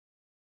tourniquet.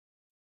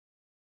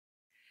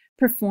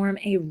 Perform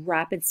a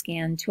rapid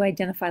scan to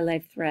identify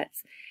life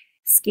threats.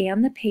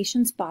 Scan the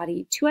patient's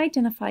body to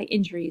identify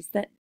injuries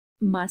that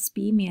must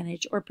be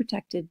managed or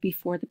protected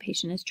before the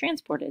patient is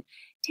transported.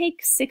 Take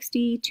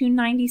 60 to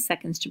 90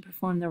 seconds to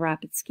perform the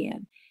rapid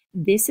scan.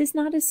 This is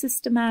not a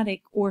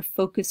systematic or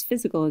focused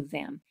physical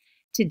exam.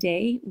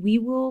 Today,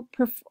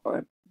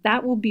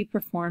 that will be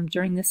performed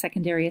during the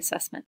secondary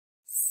assessment,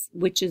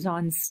 which is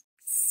on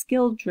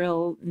Skill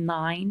Drill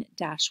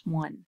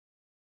 9-1.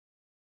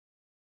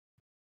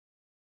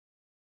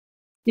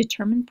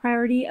 Determine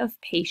priority of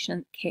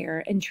patient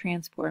care and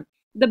transport.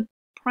 The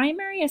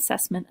primary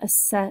assessment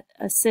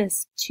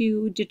assists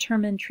to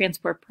determine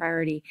transport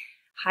priority.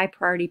 High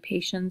priority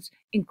patients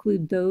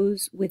include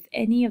those with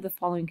any of the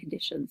following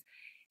conditions.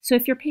 So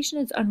if your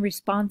patient is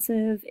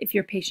unresponsive, if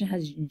your patient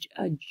has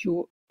a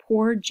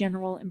poor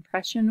general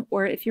impression,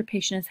 or if your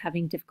patient is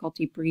having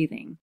difficulty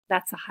breathing,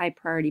 that's a high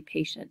priority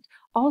patient.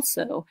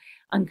 Also,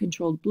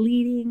 uncontrolled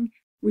bleeding,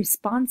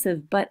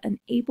 responsive but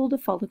unable to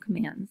follow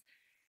commands,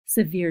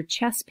 severe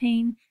chest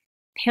pain,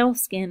 pale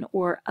skin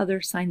or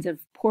other signs of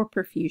poor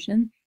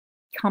perfusion,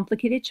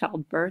 complicated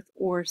childbirth,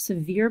 or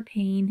severe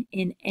pain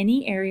in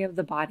any area of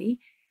the body,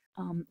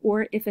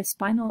 or if a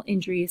spinal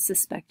injury is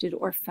suspected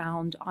or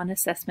found on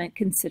assessment,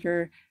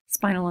 consider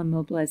spinal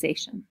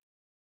immobilization.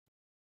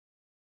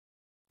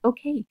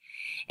 Okay,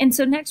 and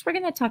so next we're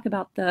going to talk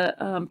about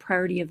the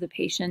priority of the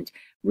patient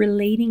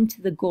relating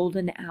to the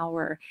golden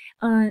hour.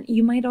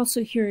 You might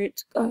also hear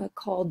it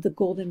called the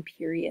golden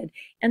period,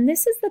 and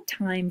this is the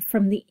time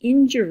from the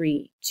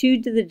injury to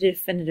the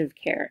definitive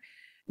care,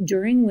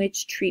 during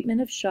which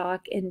treatment of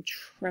shock and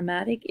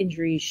traumatic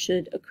injuries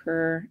should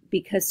occur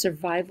because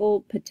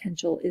survival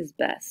potential is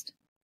best.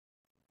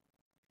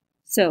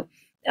 So,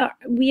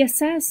 we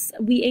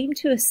aim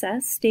to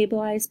assess,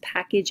 stabilize,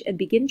 package, and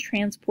begin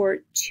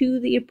transport to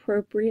the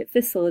appropriate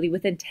facility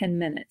within 10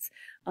 minutes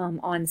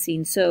on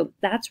scene. So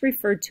that's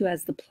referred to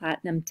as the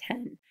Platinum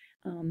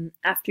 10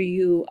 after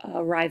you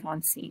arrive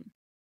on scene.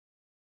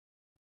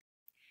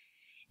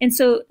 And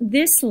so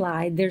this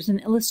slide, there's an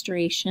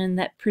illustration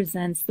that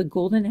presents the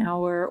golden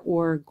hour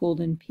or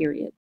golden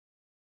period.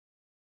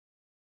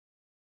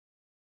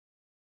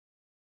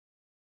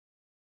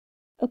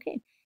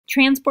 Okay.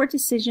 Transport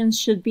decisions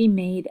should be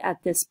made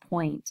at this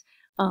point.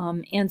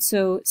 And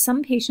so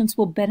some patients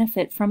will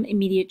benefit from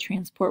immediate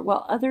transport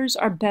while others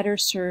are better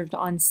served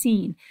on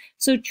scene.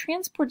 So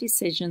transport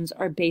decisions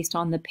are based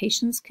on the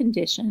patient's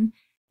condition,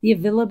 the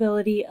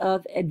availability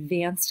of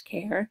advanced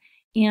care,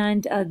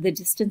 and the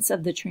distance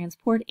of the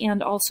transport,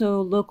 and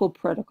also local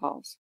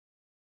protocols.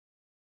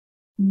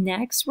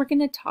 Next, we're going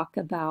to talk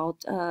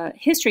about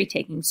history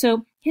taking.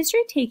 So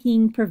history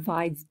taking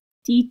provides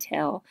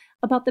detail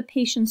about the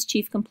patient's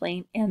chief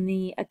complaint and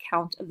the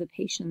account of the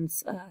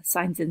patient's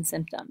signs and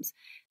symptoms.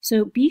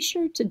 So be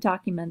sure to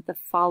document the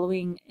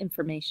following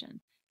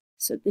information.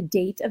 So the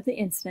date of the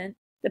incident,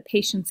 the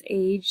patient's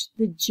age,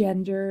 the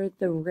gender,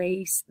 the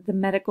race, the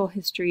medical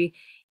history,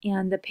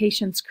 and the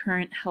patient's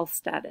current health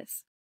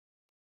status.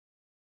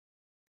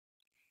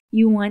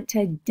 You want to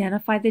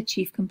identify the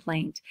chief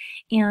complaint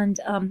and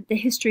the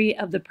history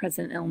of the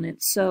present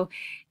illness. So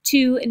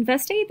to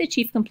investigate the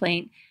chief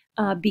complaint,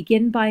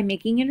 begin by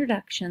making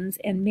introductions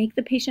and make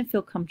the patient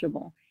feel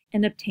comfortable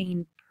and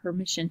obtain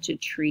permission to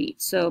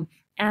treat. So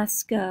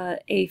ask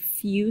a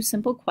few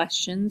simple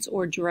questions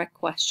or direct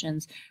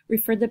questions.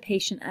 Refer the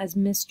patient as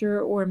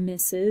Mr. or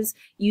Mrs.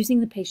 using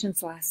the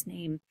patient's last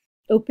name.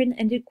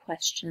 Open-ended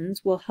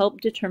questions will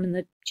help determine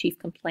the chief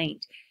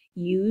complaint.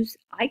 Use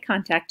eye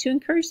contact to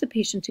encourage the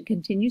patient to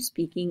continue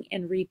speaking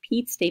and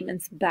repeat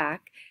statements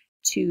back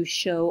to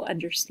show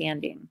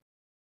understanding.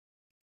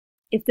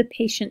 If the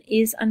patient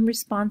is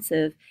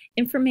unresponsive,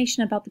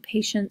 information about the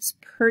patient's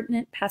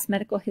pertinent past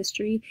medical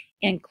history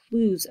and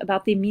clues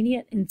about the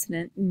immediate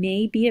incident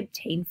may be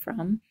obtained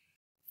from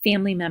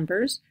family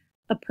members,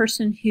 a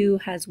person who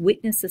has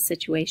witnessed the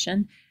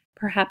situation,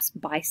 perhaps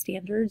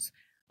bystanders,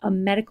 a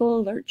medical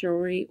alert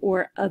jury,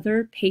 or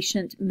other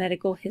patient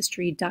medical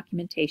history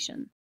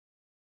documentation.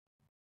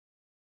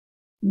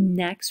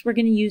 Next, we're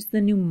going to use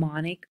the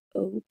mnemonic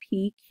OPQRST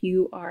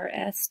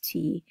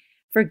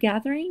for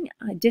gathering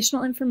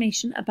additional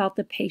information about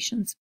the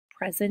patient's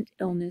present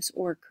illness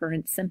or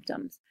current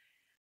symptoms.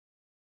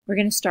 We're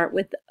going to start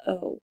with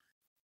O.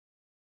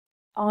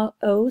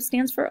 O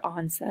stands for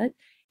onset,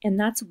 and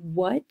that's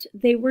what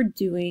they were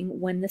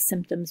doing when the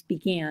symptoms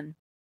began.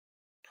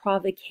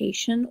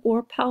 Provocation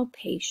or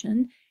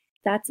palpation,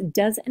 that's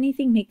does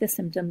anything make the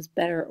symptoms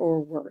better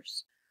or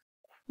worse.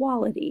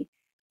 Quality,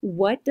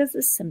 what does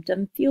the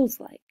symptom feels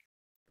like?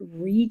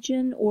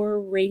 Region or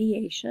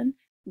radiation,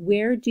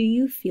 where do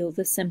you feel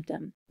the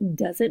symptom?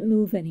 Does it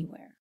move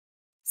anywhere?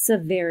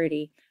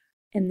 Severity,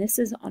 And this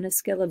is on a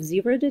scale of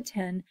 0 to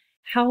 10.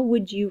 How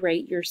would you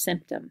rate your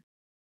symptom?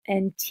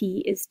 And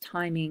T is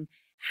timing.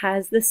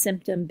 Has the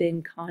symptom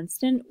been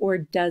constant or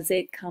does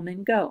it come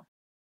and go?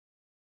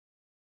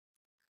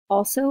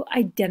 Also,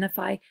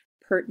 identify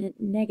pertinent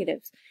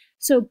negatives.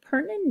 So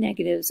pertinent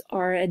negatives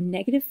are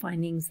negative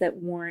findings that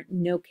warrant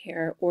no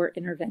care or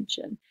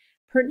intervention.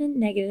 Pertinent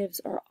negatives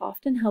are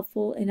often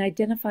helpful in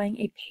identifying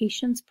a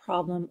patient's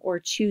problem or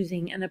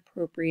choosing an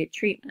appropriate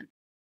treatment.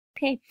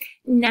 Okay,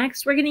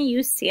 next we're going to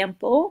use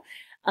sample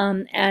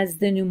as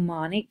the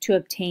mnemonic to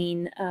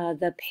obtain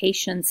the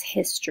patient's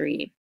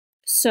history.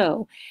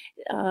 So,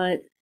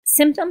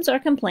 symptoms are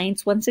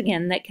complaints, once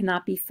again, that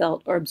cannot be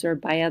felt or observed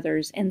by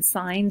others, and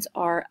signs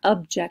are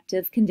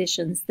objective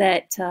conditions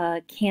that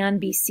can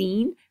be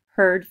seen,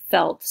 heard,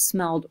 felt,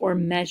 smelled, or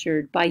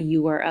measured by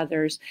you or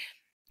others.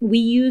 We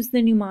use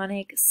the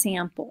mnemonic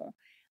sample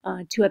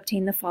to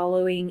obtain the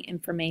following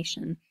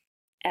information.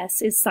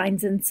 S is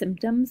signs and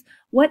symptoms.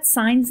 What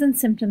signs and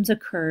symptoms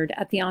occurred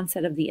at the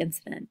onset of the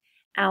incident?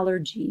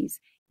 Allergies.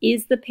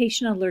 Is the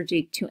patient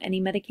allergic to any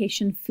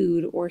medication,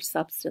 food, or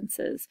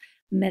substances?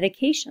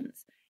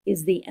 Medications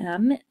is the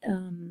M.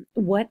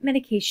 What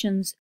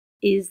medications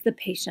is the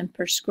patient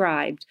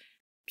prescribed?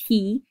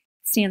 P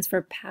stands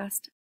for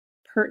past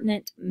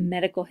pertinent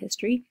medical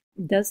history.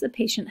 Does the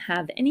patient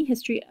have any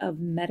history of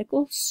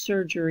medical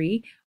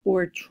surgery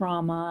or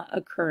trauma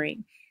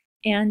occurring?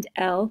 And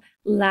L,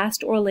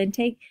 last oral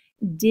intake.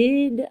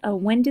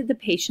 When did the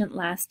patient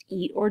last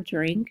eat or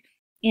drink?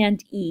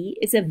 And E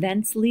is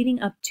events leading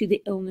up to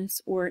the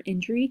illness or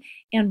injury,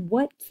 and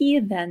what key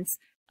events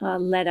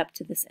led up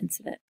to this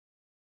incident.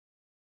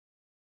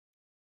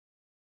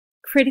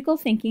 Critical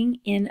thinking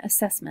in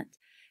assessment.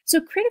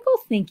 So critical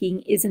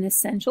thinking is an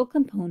essential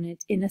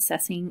component in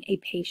assessing a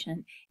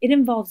patient. It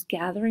involves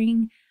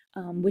gathering,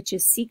 which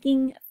is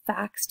seeking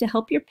facts to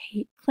help your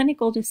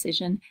clinical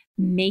decision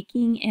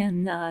making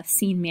and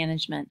scene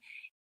management.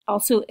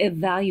 Also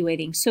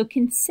evaluating, so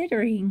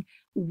considering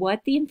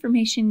what the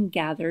information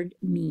gathered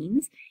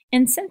means,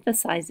 and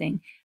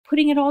synthesizing,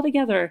 putting it all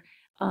together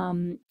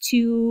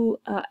to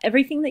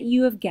everything that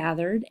you have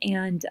gathered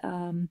and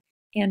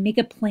make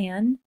a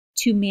plan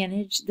to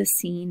manage the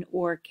scene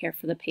or care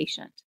for the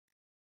patient.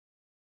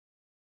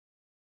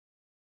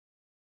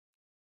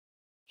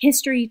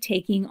 History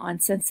taking on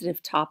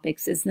sensitive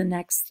topics is the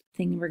next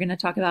thing we're going to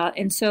talk about.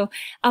 And so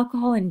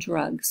alcohol and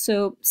drugs.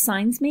 So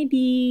signs may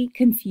be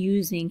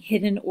confusing,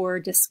 hidden, or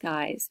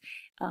disguised.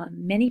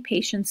 Many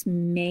patients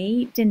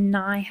may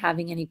deny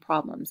having any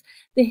problems.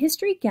 The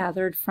history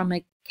gathered from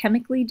a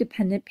chemically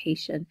dependent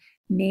patient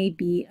may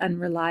be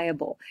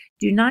unreliable.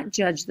 Do not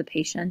judge the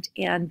patient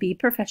and be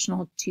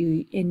professional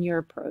in your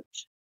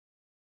approach.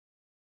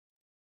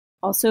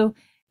 Also,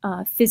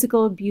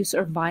 physical abuse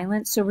or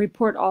violence. So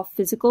report all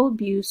physical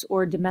abuse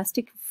or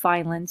domestic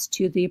violence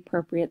to the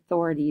appropriate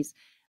authorities.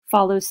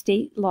 Follow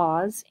state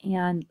laws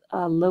and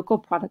local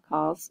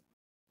protocols.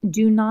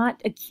 Do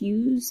not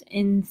accuse,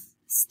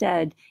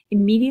 instead,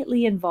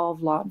 immediately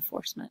involve law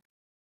enforcement.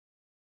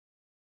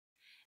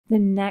 The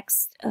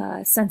next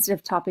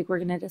sensitive topic we're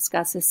going to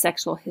discuss is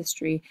sexual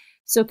history.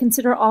 So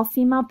consider all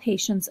female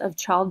patients of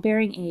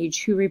childbearing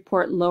age who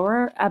report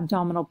lower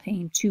abdominal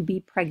pain to be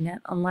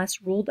pregnant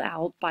unless ruled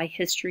out by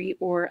history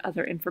or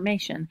other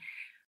information.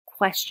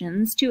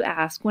 Questions to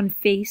ask when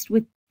faced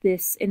with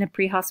this in a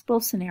pre-hospital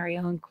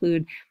scenario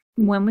include,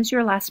 when was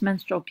your last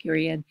menstrual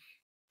period?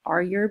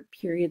 Are your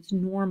periods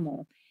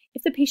normal?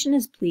 If the patient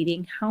is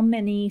bleeding, how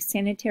many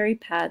sanitary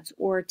pads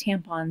or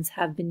tampons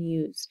have been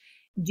used?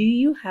 Do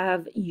you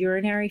have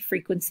urinary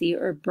frequency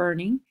or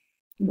burning?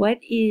 What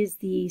is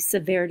the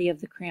severity of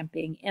the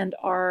cramping? And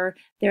are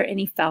there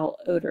any foul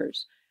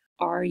odors?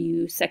 Are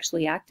you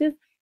sexually active?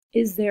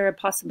 Is there a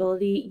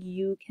possibility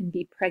you can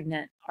be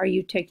pregnant? Are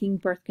you taking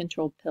birth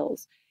control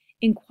pills?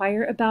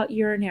 Inquire about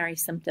urinary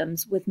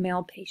symptoms with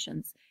male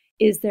patients.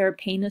 Is there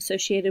pain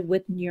associated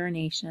with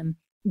urination?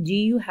 Do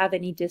you have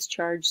any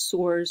discharge,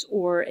 sores,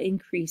 or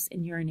increase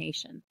in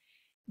urination?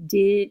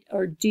 Do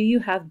you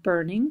have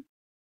burning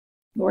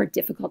or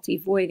difficulty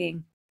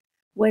voiding?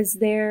 Was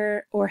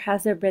there or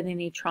has there been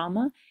any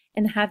trauma?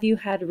 And have you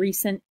had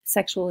recent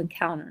sexual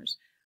encounters?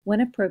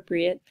 When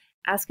appropriate,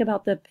 ask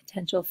about the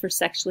potential for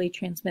sexually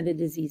transmitted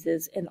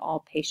diseases in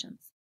all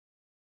patients.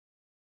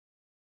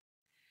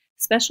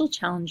 Special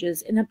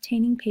challenges in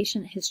obtaining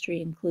patient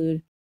history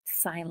include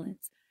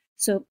silence.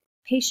 So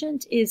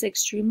patient is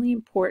extremely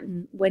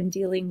important when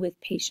dealing with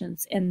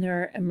patients and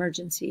their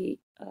emergency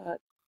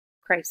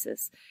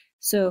crisis.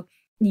 So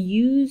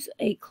use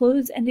a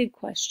close-ended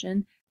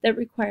question that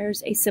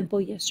requires a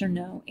simple yes or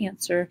no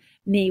answer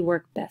may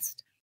work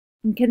best.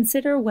 And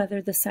consider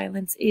whether the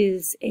silence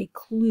is a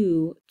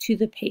clue to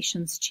the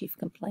patient's chief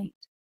complaint.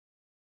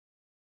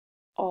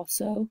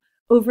 Also,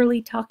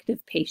 overly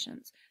talkative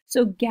patients.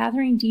 So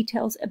gathering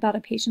details about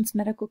a patient's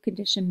medical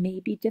condition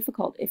may be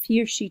difficult if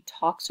he or she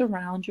talks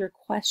around your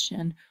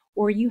question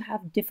or you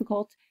have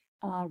difficult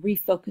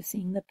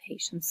refocusing the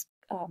patient's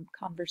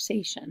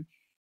conversation.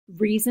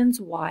 Reasons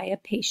why a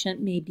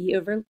patient may be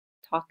over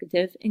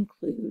talkative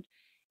include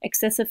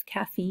excessive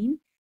caffeine,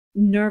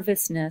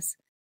 nervousness,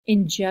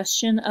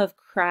 ingestion of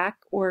crack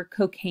or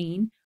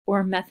cocaine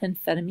or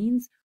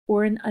methamphetamines,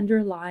 or an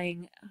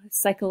underlying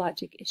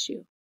psychologic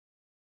issue.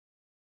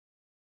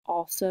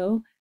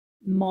 Also,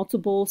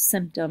 multiple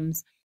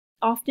symptoms,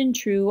 often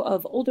true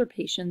of older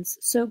patients,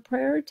 so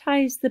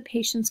prioritize the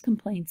patient's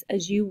complaints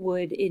as you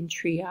would in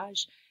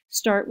triage.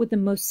 Start with the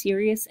most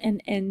serious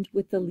and end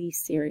with the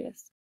least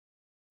serious.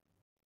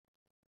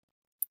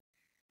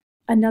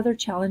 Another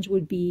challenge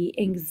would be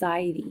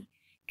anxiety.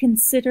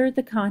 Consider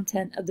the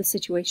content of the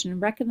situation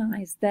and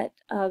recognize that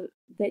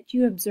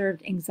you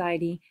observed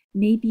anxiety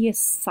may be a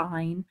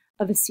sign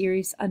of a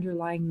serious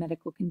underlying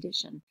medical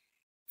condition.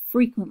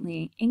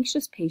 Frequently,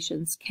 anxious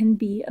patients can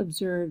be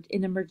observed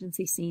in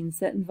emergency scenes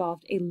that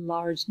involved a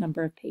large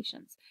number of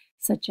patients,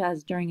 such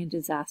as during a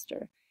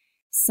disaster.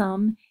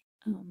 Some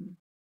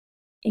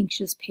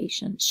anxious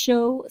patients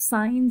show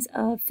signs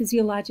of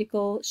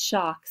physiological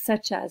shock,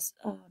 such as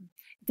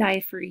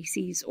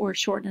diaphoresis or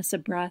shortness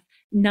of breath,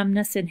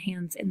 numbness in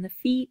hands and the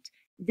feet,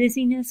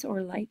 dizziness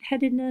or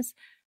lightheadedness,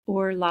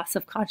 or loss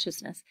of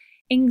consciousness.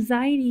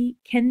 Anxiety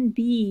can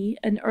be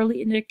an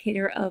early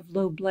indicator of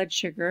low blood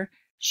sugar,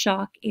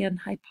 shock,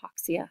 and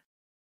hypoxia.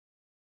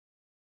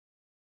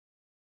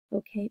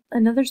 Okay,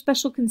 another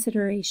special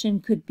consideration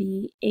could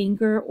be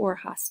anger or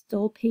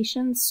hostile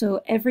patients.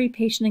 So every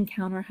patient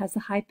encounter has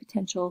a high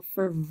potential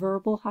for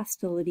verbal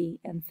hostility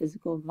and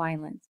physical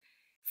violence.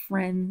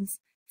 Friends,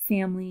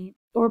 family,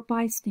 or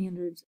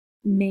bystanders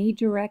may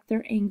direct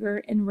their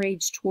anger and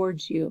rage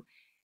towards you.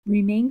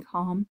 Remain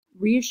calm,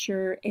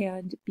 reassure,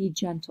 and be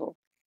gentle.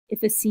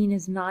 If a scene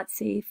is not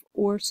safe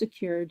or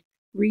secured,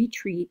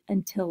 retreat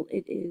until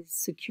it is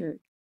secured.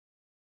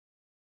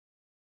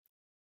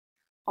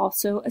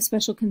 Also, a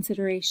special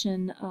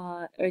consideration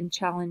and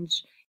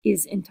challenge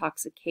is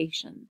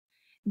intoxication.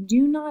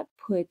 Do not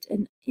put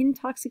an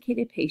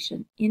intoxicated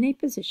patient in a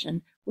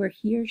position where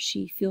he or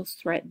she feels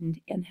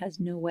threatened and has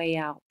no way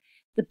out.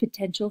 The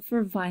potential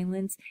for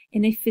violence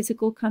in a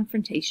physical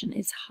confrontation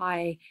is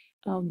high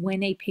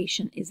when a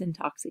patient is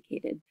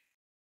intoxicated.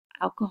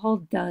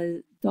 Alcohol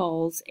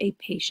dulls a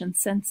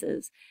patient's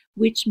senses,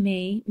 which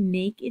may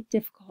make it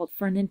difficult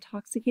for an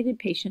intoxicated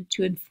patient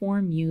to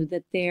inform you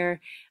that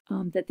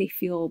they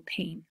feel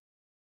pain.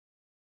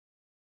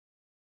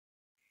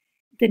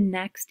 The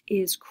next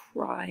is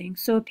crying.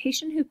 So a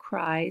patient who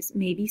cries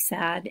may be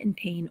sad, in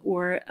pain,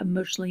 or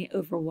emotionally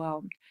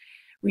overwhelmed.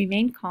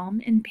 Remain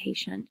calm and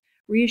patient,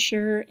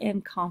 reassure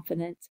and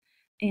confident,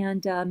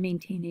 and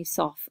maintain a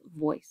soft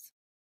voice.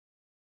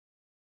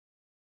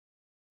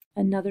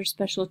 Another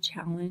special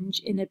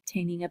challenge in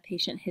obtaining a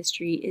patient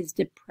history is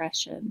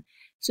depression.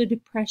 So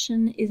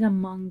depression is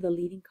among the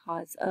leading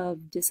cause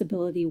of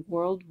disability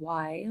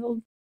worldwide.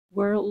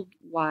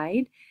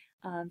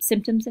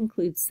 Symptoms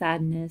include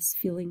sadness,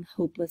 feeling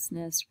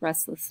hopelessness,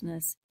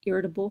 restlessness,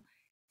 irritable,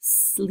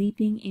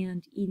 sleeping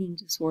and eating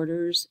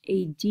disorders,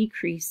 a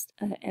decreased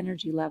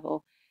energy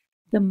level.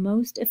 The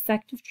most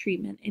effective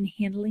treatment in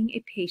handling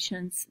a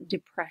patient's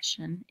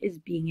depression is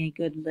being a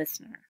good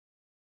listener.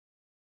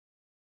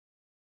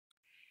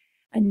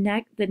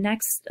 The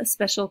next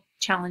special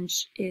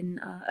challenge in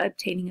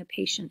obtaining a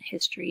patient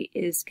history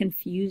is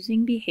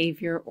confusing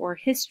behavior or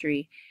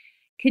history.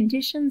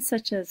 Conditions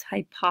such as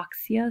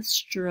hypoxia,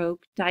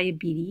 stroke,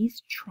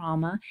 diabetes,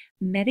 trauma,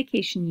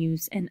 medication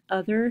use, and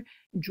other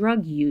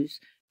drug use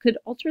could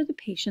alter the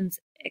patient's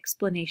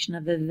explanation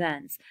of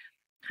events.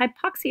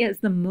 Hypoxia is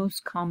the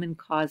most common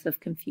cause of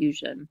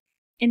confusion.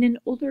 And in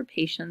older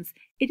patients,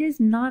 it is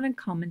not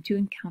uncommon to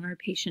encounter a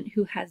patient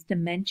who has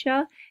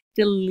dementia,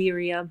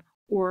 delirium,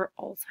 or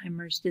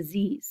Alzheimer's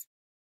disease.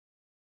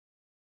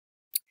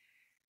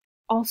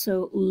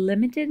 Also,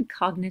 limited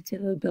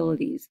cognitive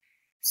abilities.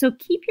 So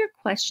keep your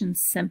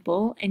questions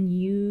simple and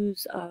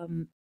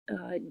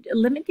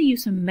limit the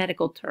use of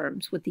medical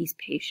terms with these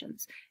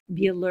patients.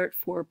 Be alert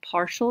for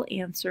partial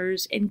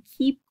answers and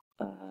keep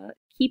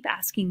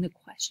asking the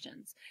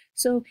questions.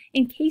 So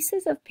in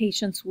cases of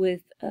patients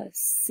with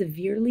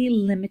severely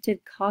limited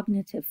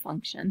cognitive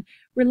function,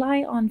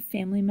 rely on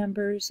family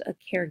members, a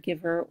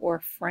caregiver, or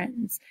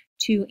friends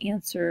to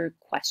answer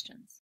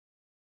questions.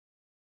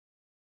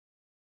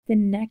 The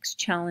next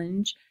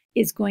challenge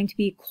is going to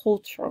be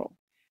cultural.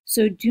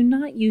 So do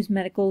not use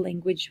medical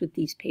language with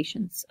these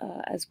patients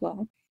as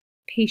well.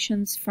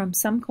 Patients from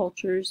some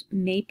cultures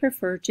may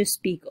prefer to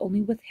speak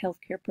only with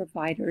healthcare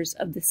providers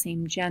of the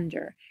same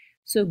gender.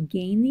 So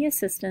gain the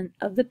assistance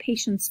of the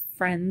patient's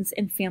friends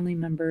and family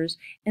members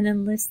and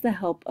enlist the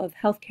help of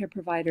healthcare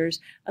providers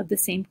of the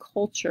same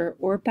culture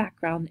or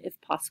background if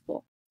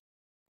possible.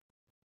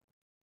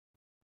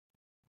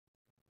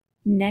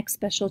 Next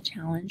special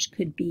challenge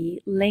could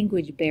be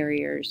language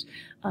barriers.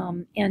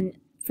 And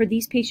for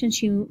these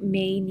patients, you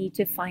may need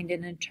to find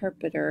an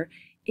interpreter.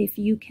 If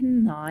you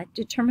cannot,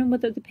 determine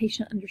whether the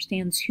patient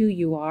understands who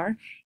you are.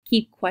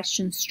 Keep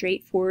questions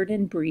straightforward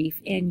and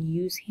brief, and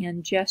use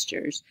hand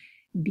gestures.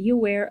 Be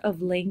aware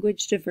of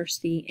language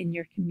diversity in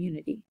your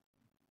community.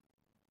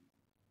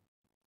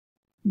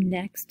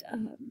 Next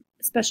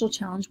special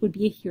challenge would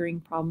be a hearing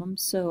problem,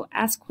 so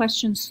ask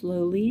questions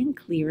slowly and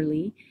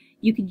clearly.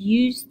 You could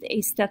use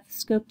a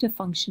stethoscope to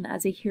function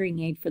as a hearing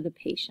aid for the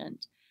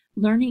patient.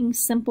 Learning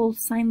simple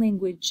sign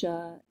language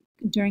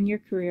during your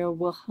career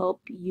will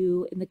help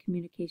you in the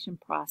communication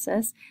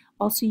process.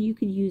 Also, you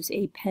could use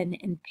a pen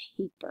and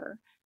paper.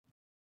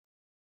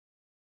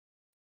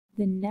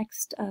 The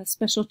next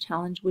special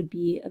challenge would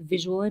be a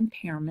visual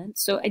impairment.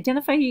 So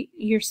identify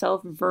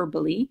yourself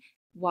verbally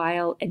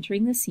while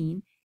entering the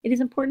scene. It is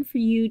important for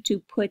you to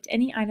put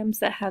any items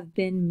that have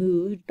been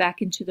moved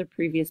back into their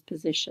previous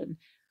position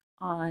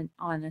on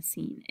a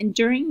scene. And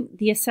during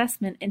the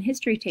assessment and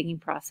history taking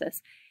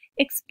process,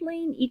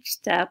 explain each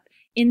step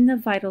in the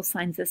vital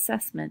signs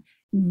assessment.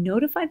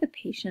 Notify the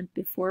patient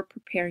before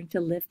preparing to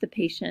lift the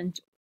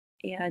patient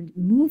and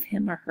move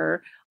him or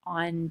her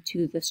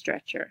onto the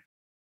stretcher.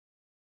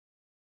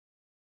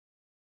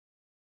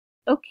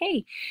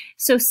 Okay,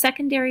 so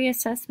secondary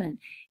assessment.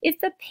 If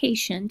the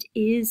patient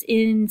is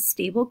in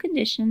stable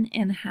condition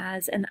and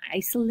has an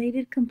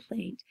isolated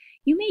complaint,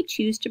 you may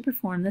choose to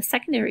perform the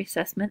secondary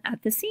assessment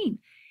at the scene.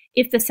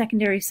 If the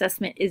secondary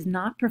assessment is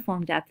not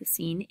performed at the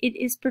scene, it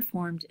is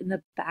performed in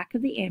the back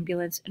of the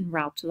ambulance en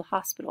route to the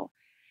hospital.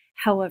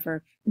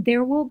 However,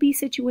 there will be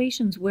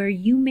situations where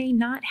you may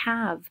not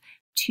have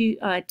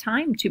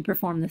time to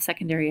perform the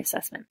secondary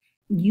assessment.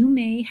 You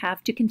may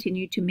have to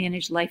continue to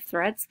manage life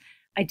threats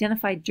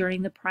identified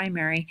during the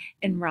primary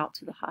en route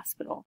to the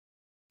hospital.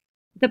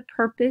 The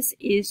purpose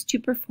is to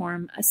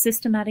perform a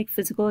systematic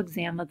physical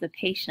exam of the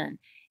patient,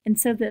 and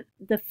so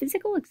the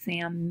physical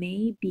exam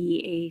may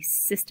be a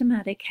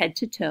systematic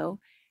head-to-toe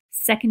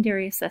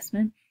secondary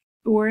assessment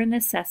or an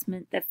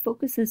assessment that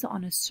focuses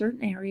on a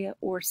certain area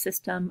or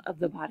system of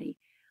the body,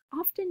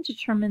 often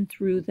determined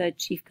through the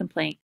chief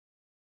complaint.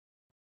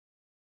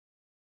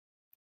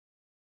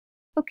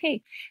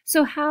 Okay,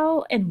 so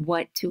how and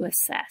what to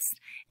assess,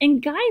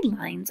 and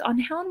guidelines on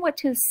how and what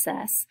to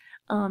assess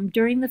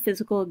during the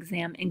physical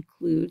exam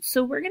include,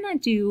 so we're going to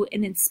do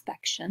an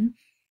inspection,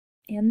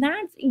 and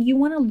that you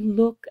want to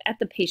look at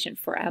the patient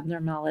for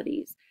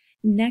abnormalities.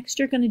 Next,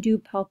 you're going to do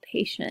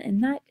palpation,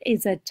 and that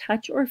is a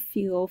touch or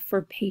feel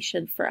for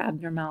patient for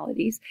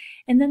abnormalities.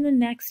 And then the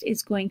next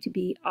is going to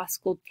be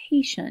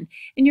auscultation,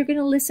 and you're going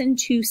to listen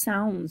to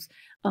sounds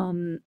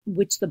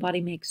which the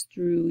body makes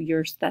through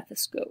your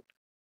stethoscope.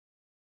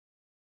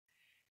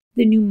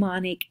 The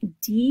mnemonic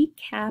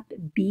DCAP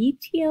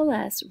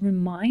BTLS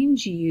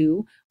reminds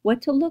you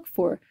what to look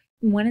for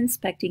when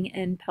inspecting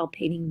and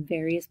palpating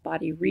various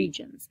body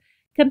regions.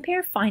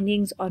 Compare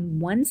findings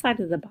on one side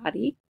of the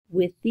body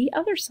with the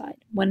other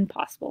side when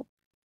possible.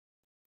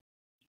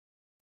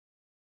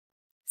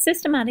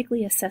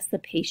 Systematically assess the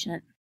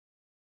patient,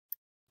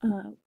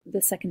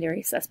 the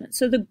secondary assessment.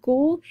 So the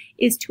goal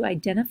is to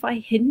identify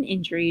hidden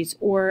injuries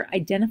or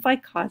identify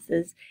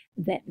causes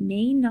that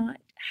may not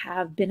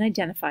have been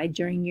identified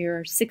during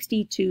your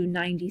 60 to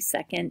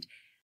 90-second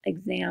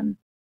exam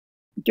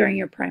during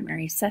your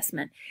primary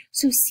assessment.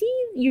 So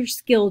see your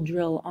skill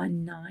drill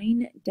on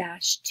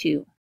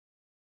 9-2.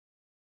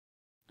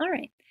 All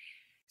right,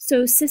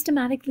 so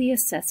systematically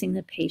assessing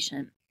the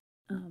patient,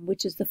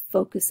 which is the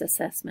focus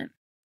assessment,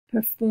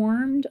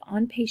 performed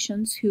on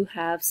patients who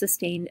have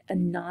sustained a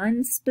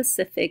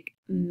non-specific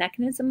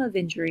mechanism of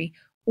injury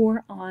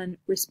or on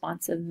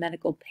responsive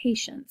medical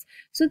patients.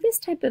 So this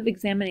type of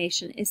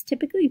examination is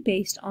typically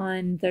based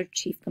on their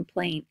chief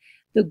complaint.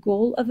 The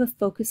goal of a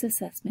focus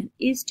assessment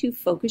is to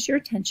focus your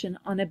attention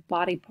on a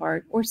body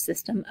part or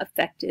system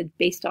affected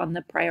based on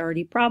the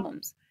priority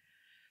problems.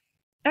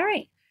 All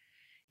right,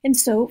 and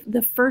so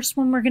the first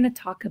one we're going to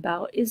talk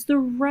about is the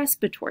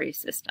respiratory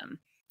system.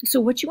 So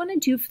what you want to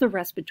do for the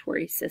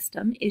respiratory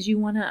system is you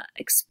want to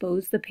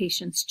expose the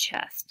patient's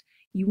chest.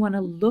 You want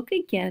to look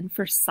again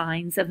for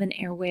signs of an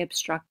airway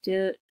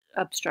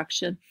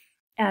obstruction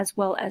as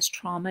well as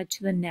trauma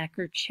to the neck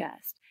or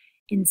chest.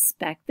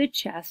 Inspect the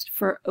chest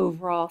for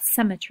overall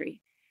symmetry.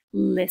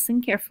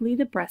 Listen carefully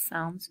to breath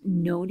sounds,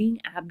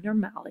 noting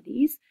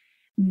abnormalities.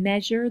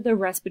 Measure the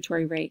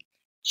respiratory rate,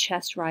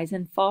 chest rise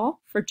and fall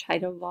for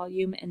tidal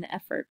volume and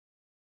effort.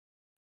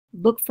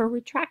 Look for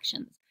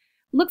retractions.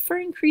 Look for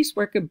increased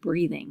work of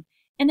breathing,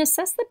 and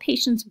assess the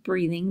patient's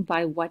breathing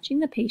by watching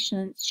the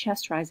patient's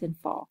chest rise and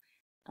fall.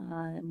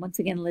 Once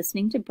again,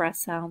 listening to breath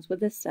sounds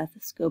with a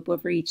stethoscope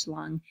over each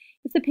lung.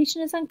 If the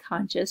patient is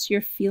unconscious,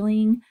 you're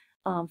feeling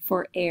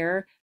for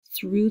air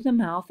through the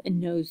mouth and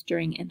nose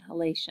during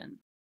inhalation.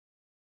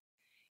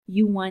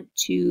 You want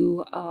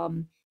to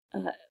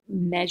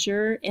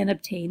measure and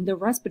obtain the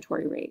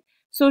respiratory rate.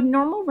 So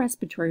normal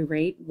respiratory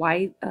rate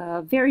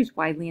varies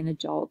widely in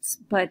adults,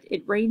 but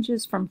it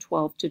ranges from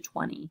 12 to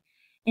 20.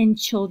 And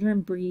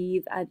children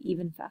breathe at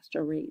even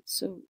faster rates.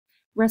 So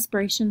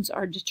respirations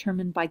are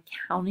determined by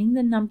counting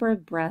the number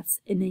of breaths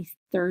in a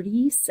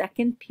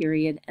 30-second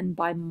period and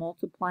by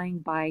multiplying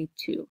by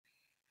 2.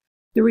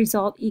 The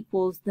result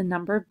equals the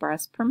number of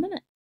breaths per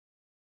minute.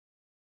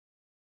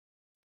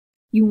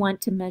 You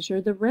want to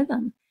measure the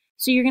rhythm.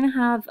 So you're going to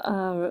have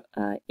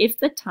if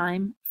the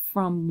time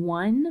from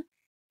one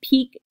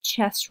peak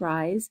chest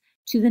rise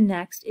to the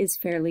next is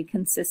fairly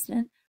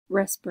consistent,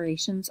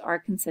 respirations are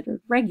considered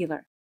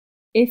regular.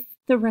 If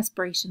the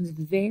respirations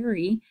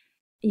vary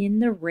in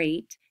the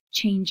rate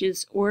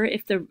changes, or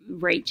if the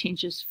rate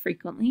changes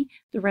frequently,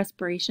 the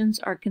respirations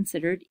are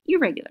considered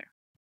irregular.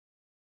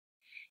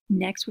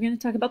 Next, we're going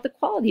to talk about the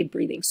quality of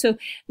breathing. So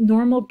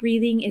normal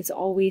breathing is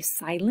always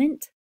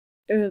silent.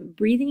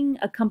 Breathing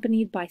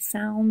accompanied by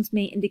sounds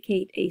may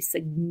indicate a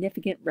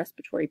significant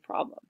respiratory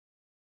problem.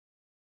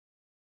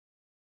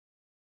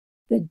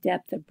 The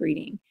depth of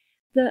breathing.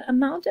 The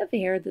amount of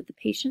air that the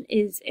patient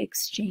is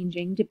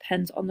exchanging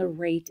depends on the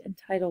rate and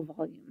tidal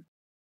volume.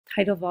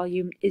 Tidal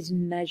volume is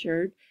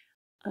measured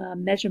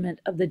measurement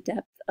of the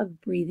depth of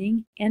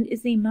breathing and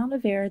is the amount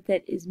of air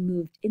that is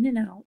moved in and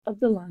out of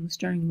the lungs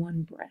during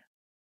one breath.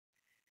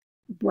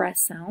 Breath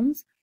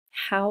sounds,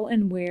 how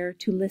and where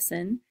to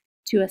listen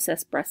to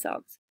assess breath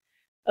sounds.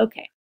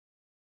 Okay,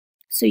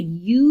 so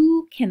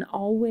you can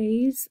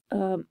always,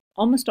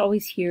 almost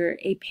always hear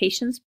a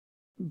patient's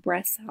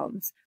breath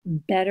sounds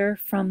better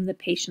from the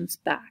patient's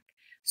back.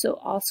 So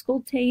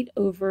auscultate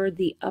over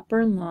the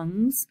upper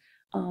lungs,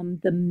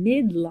 the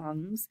mid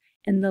lungs,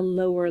 and the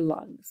lower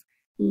lungs.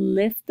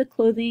 Lift the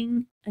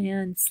clothing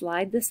and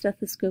slide the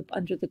stethoscope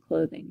under the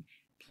clothing.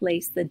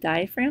 Place the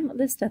diaphragm of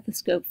the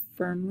stethoscope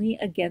firmly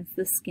against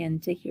the skin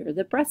to hear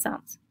the breath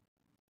sounds.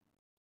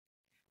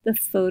 The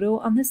photo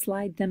on the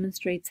slide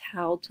demonstrates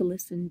how to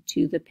listen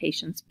to the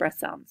patient's breath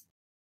sounds.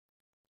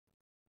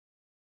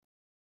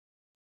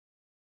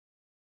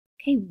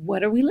 Okay,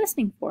 what are we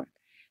listening for?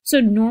 So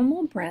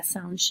normal breath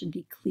sounds should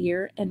be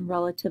clear and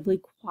relatively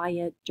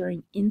quiet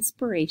during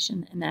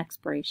inspiration and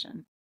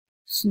expiration.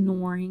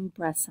 Snoring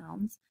breath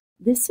sounds.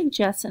 This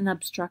suggests an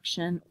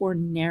obstruction or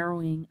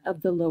narrowing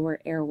of the lower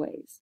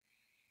airways.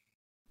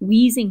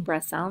 Wheezing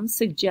breath sounds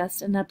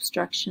suggest an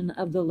obstruction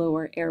of the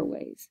lower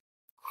airways.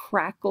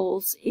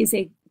 Crackles is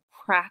a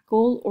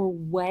crackle or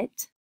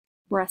wet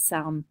breath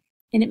sound,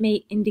 and it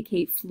may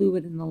indicate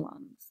fluid in the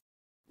lungs.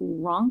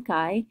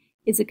 Rhonchi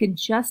is a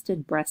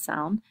congested breath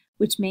sound,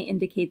 which may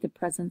indicate the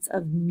presence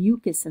of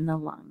mucus in the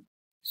lung.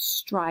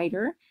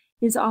 Stridor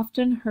is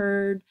often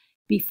heard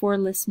before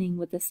listening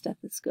with a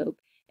stethoscope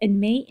and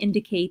may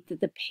indicate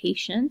that the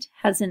patient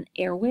has an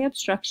airway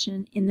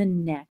obstruction in the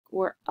neck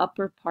or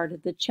upper part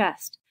of the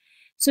chest.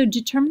 So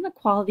determine the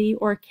quality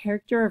or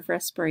character of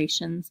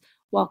respirations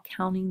while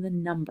counting the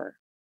number.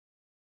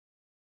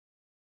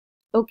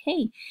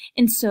 Okay,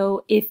 and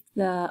so if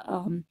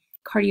the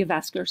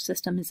cardiovascular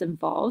system is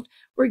involved,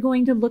 we're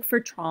going to look for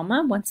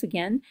trauma. Once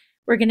again,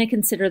 we're going to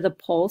consider the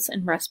pulse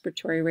and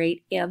respiratory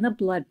rate and the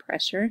blood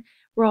pressure.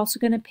 We're also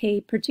going to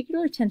pay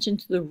particular attention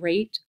to the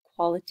rate,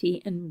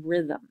 quality, and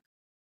rhythm.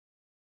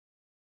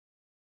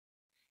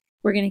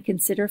 We're going to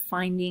consider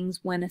findings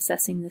when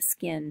assessing the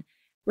skin.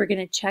 We're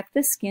going to check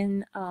the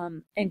skin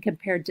and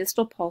compare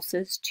distal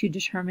pulses to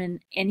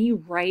determine any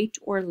right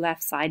or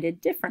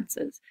left-sided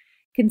differences.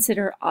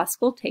 Consider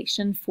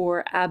auscultation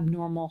for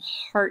abnormal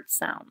heart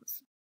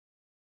sounds.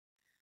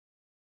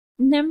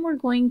 And then we're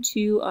going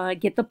to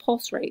get the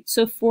pulse rate.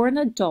 So for an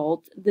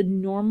adult, the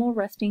normal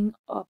resting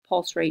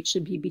pulse rate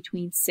should be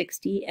between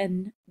 60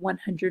 and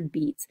 100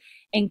 beats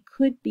and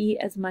could be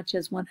as much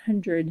as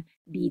 100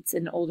 beats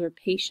in older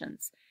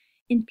patients.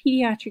 In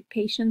pediatric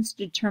patients,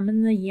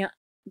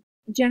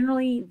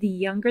 generally the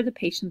younger the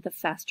patient, the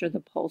faster the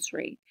pulse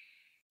rate.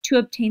 To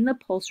obtain the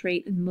pulse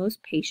rate in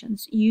most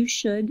patients, you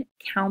should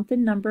count the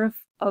number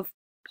of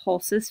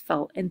pulses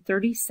felt in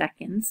 30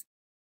 seconds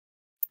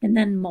and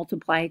then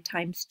multiply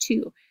times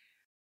 2.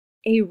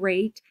 A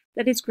rate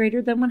that is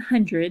greater than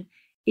 100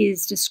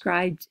 is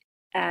described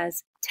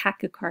as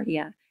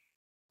tachycardia.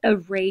 A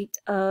rate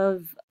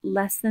of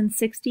less than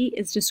 60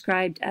 is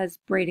described as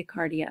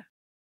bradycardia.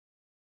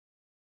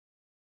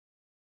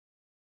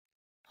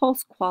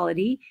 Pulse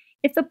quality.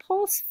 If the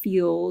pulse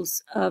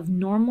feels of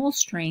normal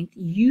strength,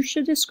 you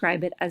should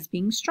describe it as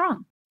being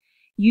strong.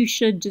 You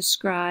should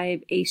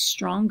describe a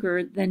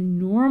stronger than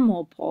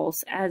normal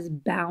pulse as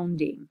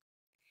bounding.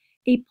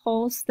 A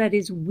pulse that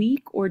is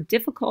weak or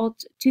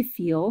difficult to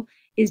feel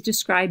is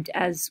described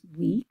as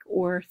weak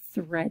or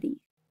thready.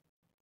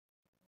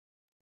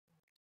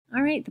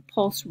 All right, the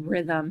pulse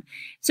rhythm.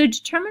 So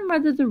determine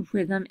whether the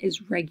rhythm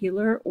is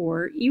regular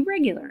or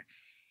irregular.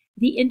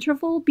 The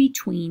interval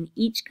between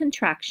each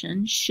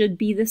contraction should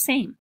be the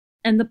same,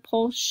 and the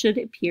pulse should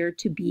appear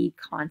to be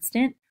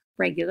constant,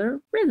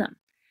 regular rhythm.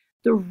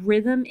 The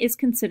rhythm is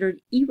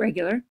considered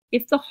irregular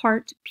if the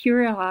heart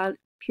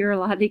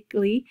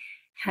periodically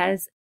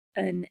has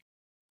an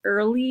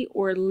early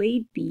or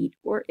late beat,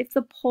 or if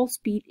the pulse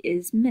beat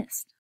is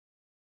missed.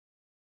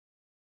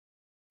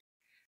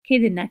 Okay,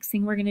 the next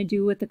thing we're going to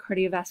do with the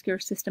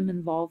cardiovascular system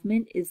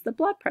involvement is the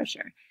blood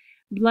pressure.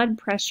 Blood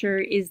pressure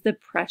is the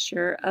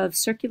pressure of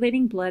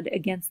circulating blood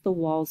against the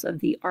walls of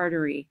the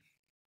artery.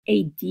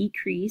 A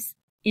decrease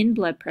in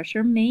blood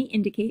pressure may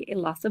indicate a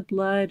loss of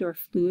blood or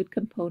fluid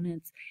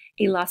components,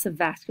 a loss of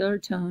vascular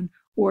tone,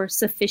 or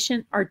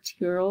sufficient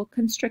arterial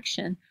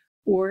constriction,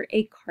 or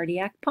a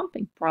cardiac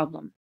pumping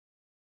problem.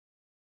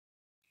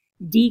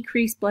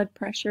 Decreased blood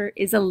pressure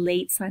is a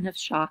late sign of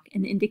shock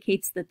and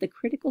indicates that the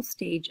critical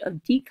stage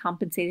of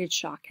decompensated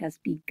shock has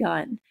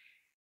begun.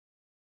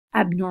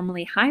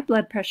 Abnormally high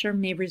blood pressure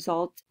may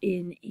result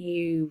in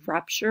a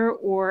rupture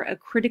or a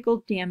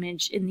critical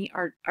damage in the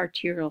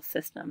arterial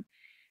system.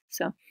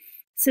 So,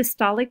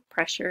 systolic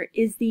pressure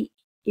is the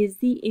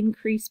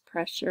increased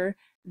pressure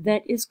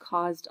that is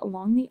caused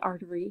along the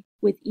artery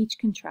with each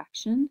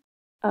contraction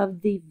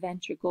of the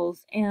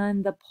ventricles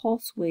and the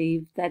pulse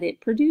wave that it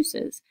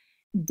produces.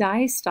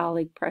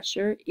 Diastolic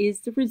pressure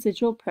is the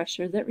residual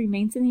pressure that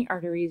remains in the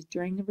arteries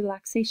during the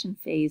relaxation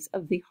phase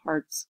of the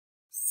heart's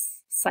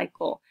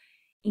cycle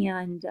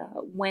and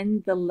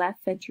when the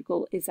left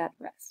ventricle is at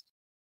rest.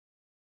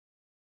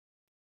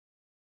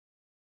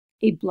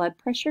 A blood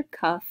pressure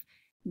cuff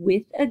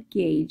with a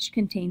gauge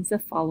contains the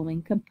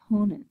following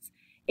components: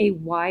 a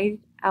wide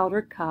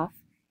outer cuff,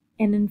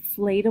 an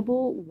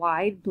inflatable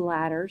wide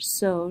bladder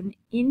sewn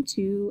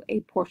into a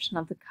portion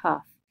of the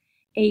cuff,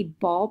 a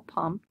ball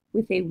pump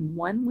with a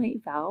one-way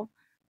valve,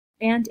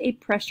 and a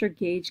pressure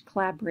gauge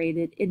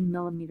calibrated in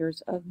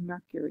millimeters of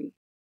mercury.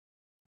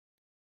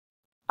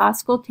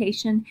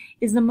 Auscultation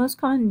is the most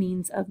common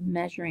means of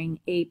measuring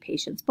a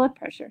patient's blood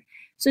pressure.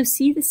 So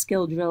see the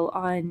skill drill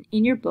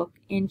in your book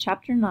in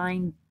Chapter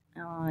 9,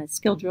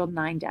 Skill Drill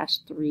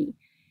 9-3.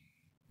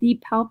 The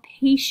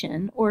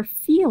palpation or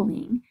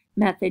feeling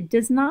method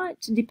does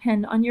not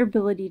depend on your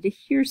ability to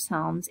hear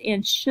sounds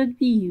and should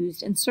be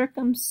used in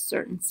certain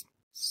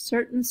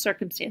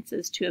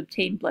circumstances to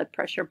obtain blood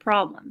pressure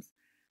problems.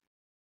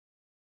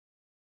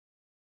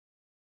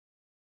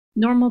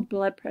 Normal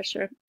blood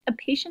pressure. A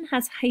patient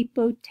has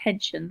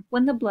hypotension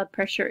when the blood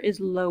pressure is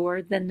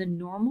lower than the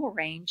normal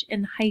range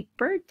and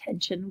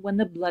hypertension when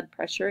the blood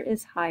pressure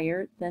is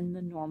higher than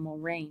the normal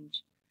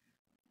range.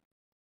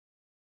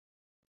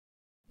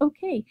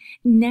 Okay,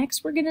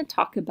 next we're going to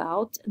talk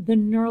about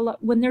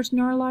when there's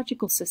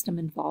neurological system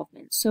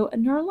involvement. So a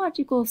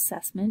neurological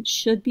assessment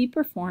should be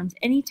performed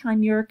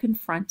anytime you're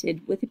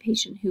confronted with a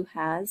patient who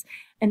has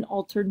an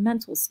altered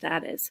mental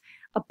status,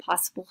 a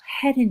possible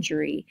head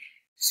injury,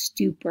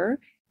 stupor,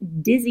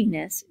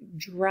 dizziness,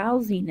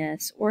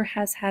 drowsiness, or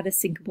has had a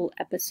syncopal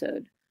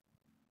episode.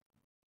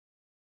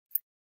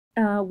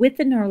 With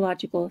the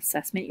neurological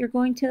assessment, you're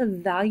going to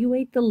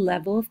evaluate the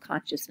level of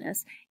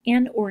consciousness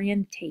and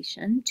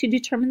orientation to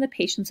determine the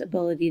patient's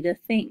ability to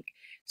think.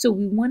 So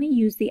we want to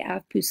use the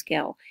AVPU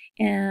scale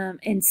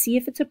and see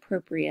if it's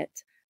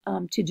appropriate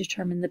to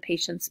determine the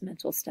patient's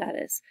mental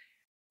status.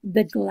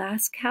 The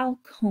Glasgow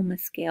Coma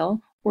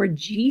Scale, or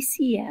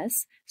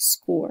GCS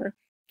score,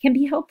 can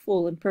be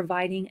helpful in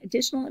providing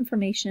additional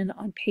information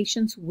on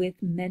patients with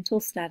mental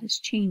status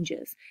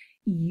changes.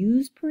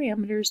 Use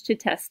parameters to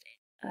test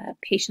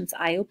patient's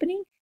eye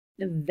opening,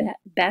 the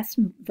best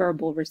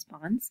verbal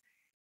response,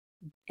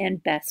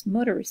 and best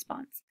motor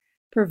response.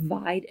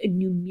 Provide a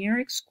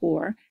numeric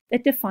score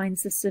that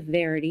defines the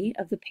severity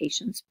of the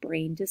patient's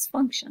brain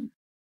dysfunction.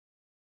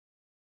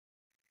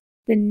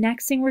 The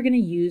next thing we're going to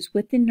use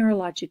with the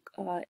neurologic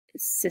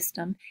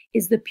system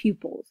is the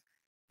pupils.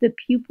 The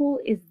pupil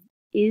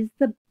is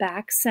the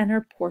back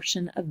center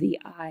portion of the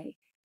eye.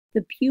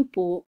 The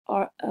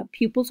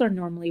pupils are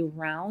normally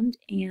round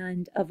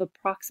and of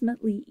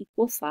approximately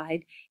equal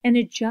size and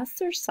adjust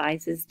their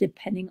sizes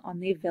depending on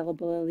the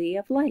availability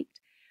of light.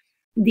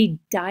 The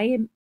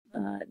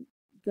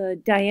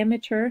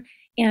diameter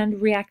and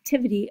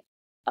reactivity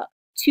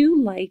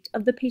to light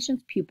of the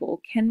patient's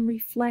pupil can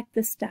reflect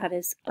the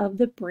status of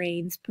the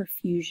brain's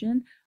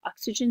perfusion,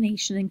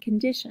 oxygenation, and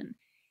condition.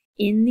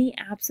 In the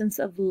absence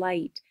of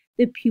light,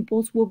 the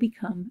pupils will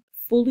become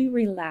fully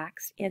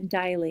relaxed and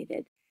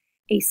dilated.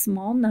 A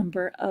small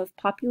number of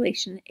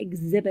population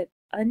exhibit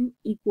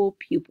unequal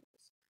pupils.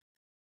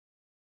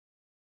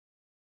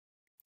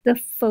 The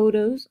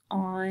photos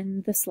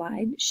on the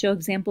slide show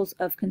examples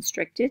of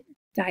constricted,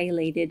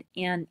 dilated,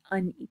 and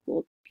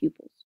unequal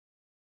pupils.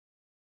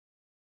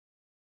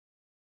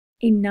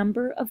 A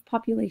number of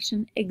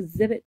population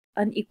exhibit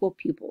unequal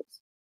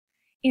pupils.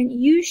 And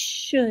you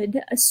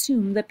should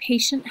assume the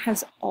patient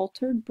has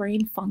altered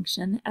brain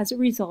function as a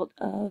result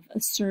of a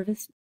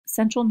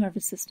central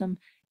nervous system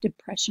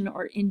depression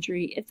or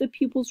injury if the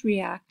pupils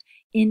react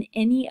in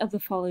any of the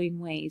following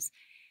ways.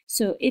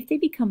 So if they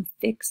become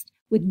fixed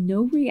with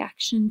no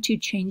reaction to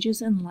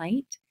changes in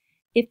light,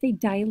 if they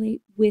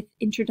dilate with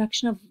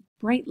introduction of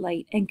bright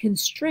light and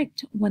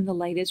constrict when the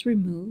light is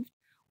removed,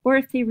 or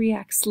if they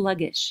react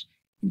sluggish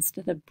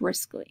instead of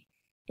briskly,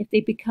 if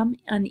they become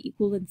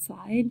unequal in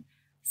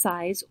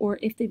size, or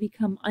if they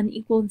become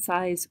unequal in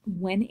size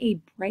when a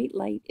bright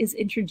light is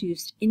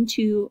introduced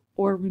into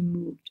or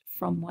removed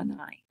from one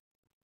eye.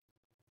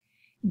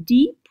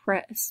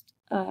 Depressed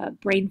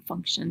brain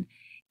function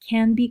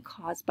can be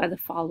caused by the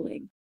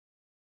following: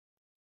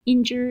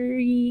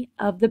 injury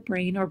of the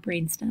brain or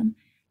brainstem,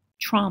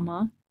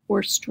 trauma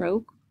or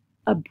stroke,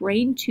 a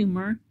brain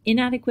tumor,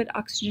 inadequate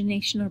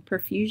oxygenation or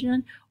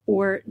perfusion,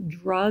 or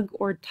drug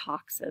or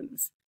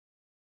toxins.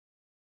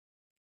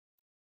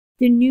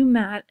 The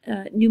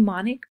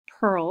pneumonic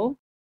pearl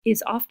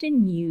is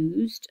often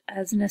used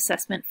as an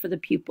assessment for the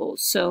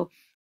pupils. So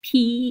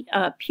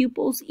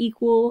pupils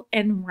equal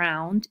and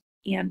round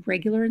and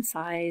regular in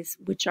size,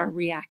 which are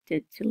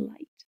reacted to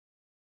light.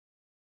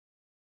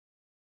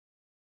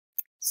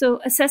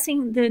 So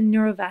assessing the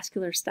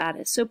neurovascular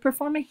status. So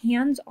perform a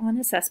hands-on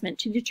assessment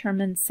to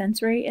determine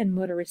sensory and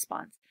motor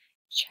response.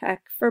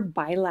 Check for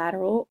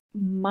bilateral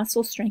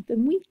muscle strength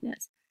and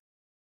weakness.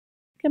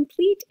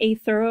 Complete a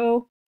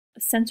thorough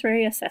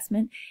sensory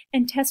assessment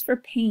and test for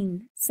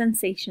pain,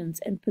 sensations,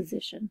 and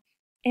position.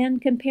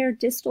 And compare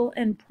distal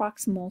and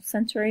proximal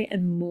sensory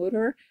and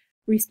motor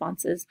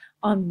responses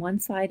on one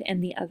side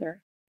and the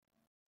other.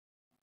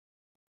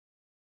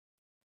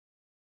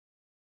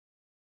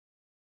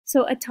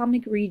 So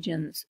atomic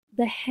regions,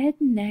 the head,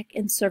 neck,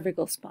 and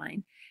cervical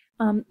spine.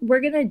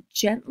 We're going to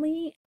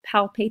gently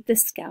palpate the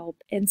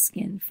scalp and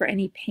skin for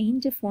any pain,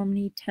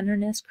 deformity,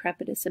 tenderness,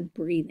 crepitus, and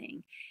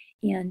breathing.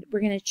 And we're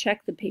going to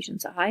check the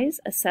patient's eyes,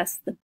 assess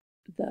the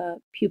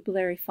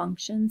pupillary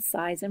function,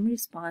 size, and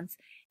response,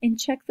 and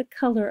check the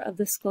color of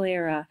the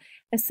sclera,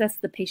 assess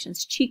the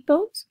patient's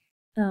cheekbones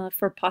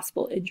for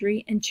possible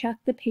injury, and check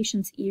the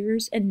patient's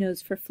ears and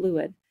nose for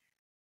fluid.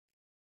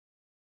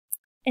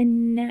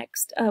 And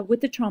next, with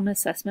the trauma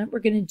assessment, we're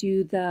going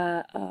to do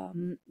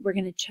we're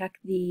going to check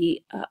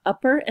the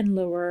upper and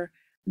lower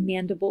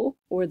mandible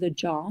or the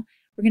jaw.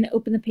 We're going to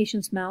open the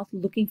patient's mouth,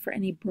 looking for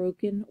any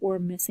broken or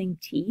missing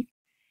teeth.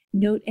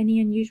 Note any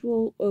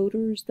unusual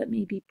odors that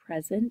may be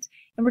present.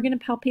 And we're going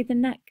to palpate the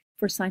neck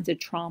for signs of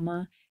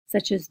trauma,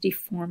 such as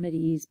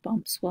deformities,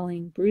 bump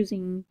swelling,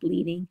 bruising,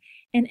 bleeding,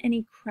 and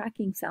any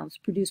cracking sounds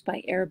produced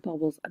by air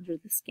bubbles under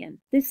the skin.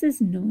 This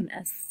is known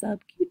as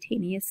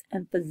subcutaneous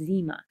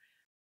emphysema.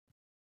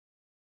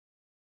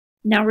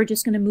 Now we're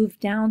just going to move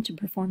down to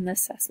perform the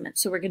assessment.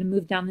 So we're going to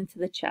move down into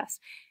the chest,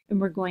 and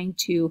we're going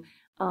to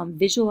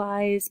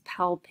visualize,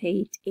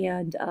 palpate,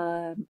 and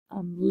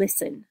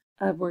listen.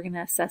 We're going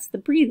to assess the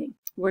breathing.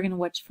 We're going to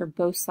watch for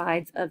both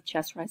sides of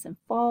chest rise and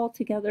fall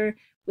together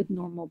with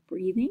normal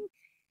breathing.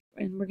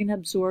 And we're going to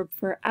absorb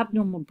for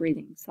abnormal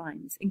breathing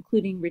signs,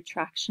 including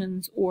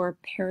retractions or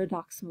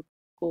paradoxical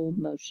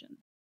motion.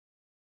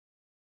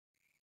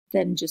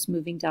 Then just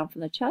moving down from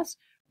the chest,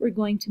 we're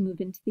going to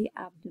move into the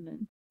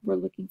abdomen. We're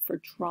looking for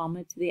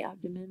trauma to the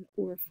abdomen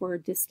or for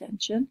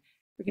distension.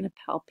 We're going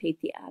to palpate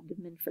the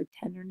abdomen for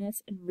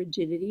tenderness and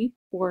rigidity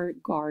or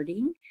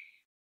guarding.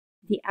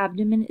 The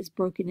abdomen is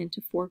broken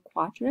into 4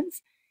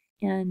 quadrants,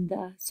 and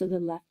so the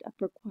left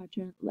upper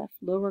quadrant, left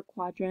lower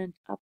quadrant,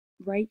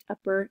 right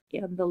upper,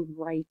 and the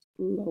right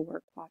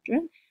lower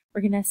quadrant.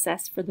 We're going to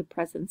assess for the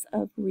presence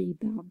of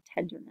rebound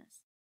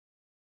tenderness.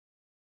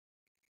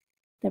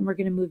 Then we're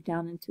going to move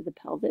down into the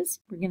pelvis.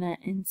 We're going to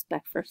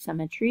inspect for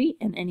symmetry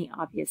and any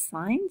obvious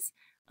signs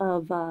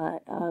of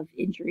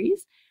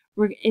injuries.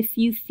 If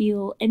you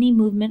feel any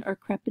movement or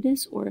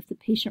crepitus, or if the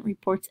patient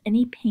reports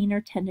any pain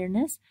or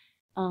tenderness,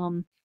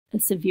 a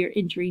severe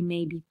injury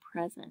may be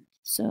present.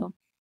 So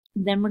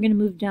then we're going to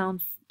move down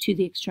to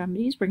the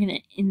extremities. We're going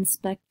to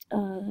inspect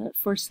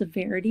for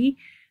severity,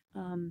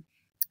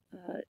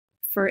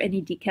 for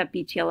any decap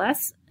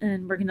BTLS,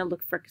 and we're going to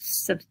look for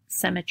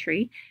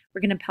symmetry.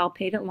 We're going to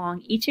palpate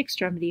along each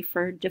extremity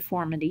for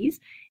deformities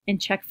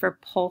and check for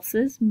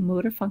pulses,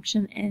 motor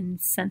function,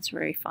 and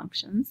sensory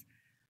functions.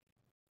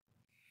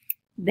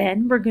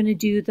 Then we're going to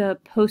do the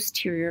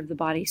posterior of the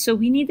body. So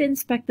we need to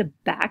inspect the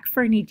back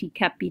for any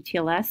decap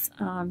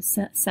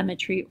BTLS,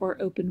 symmetry,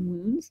 or open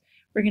wounds.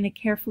 We're going to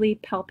carefully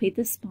palpate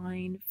the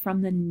spine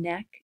from the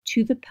neck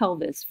to the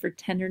pelvis for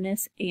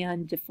tenderness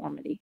and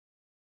deformity.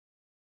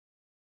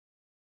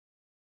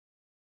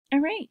 All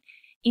right,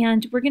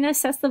 and we're going to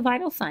assess the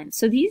vital signs.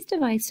 So these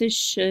devices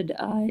should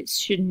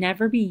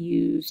never be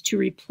used to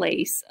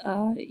replace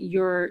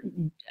your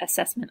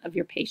assessment of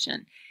your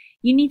patient.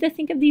 You need to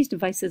think of these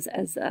devices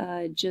as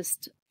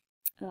just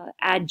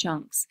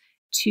adjuncts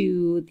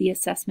to the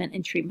assessment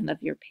and treatment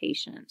of your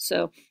patient.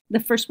 So the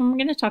first one we're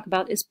going to talk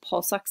about is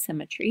pulse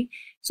oximetry.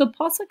 So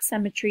pulse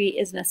oximetry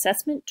is an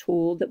assessment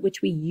tool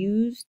which we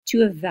use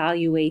to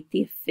evaluate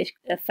the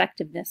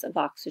effectiveness of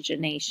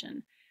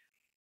oxygenation.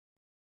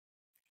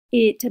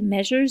 It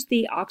measures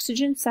the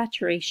oxygen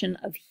saturation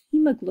of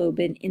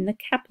hemoglobin in the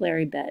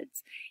capillary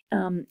beds.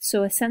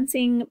 So a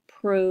sensing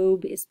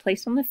probe is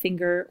placed on the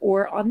finger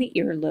or on the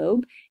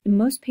earlobe. In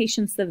most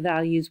patients, the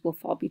values will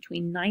fall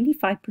between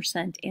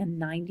 95%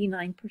 and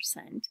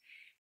 99%.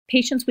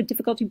 Patients with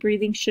difficulty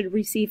breathing should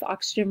receive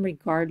oxygen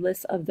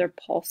regardless of their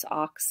pulse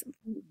ox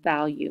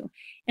value.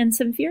 And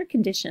severe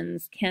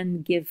conditions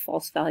can give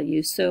false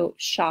values, so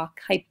shock,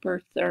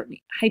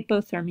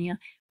 hypothermia,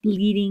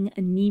 bleeding,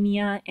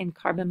 anemia, and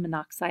carbon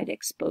monoxide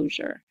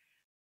exposure.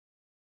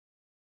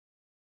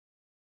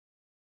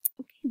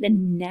 Okay, the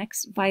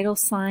next vital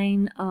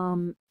sign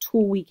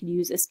tool we can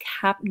use is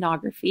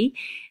capnography.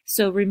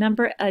 So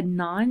remember, a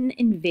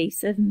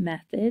non-invasive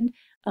method.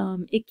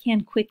 It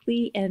can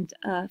quickly and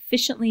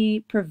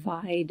efficiently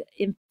provide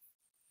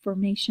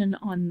information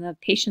on the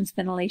patient's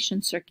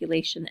ventilation,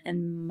 circulation,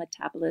 and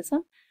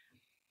metabolism.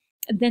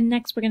 Then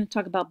next, we're going to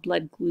talk about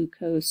blood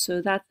glucose.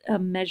 So that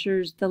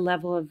measures the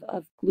level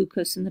of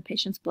glucose in the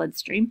patient's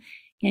bloodstream.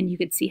 And you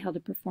could see how to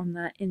perform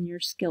that in your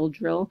skill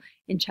drill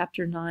in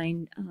Chapter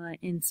 9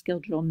 in Skill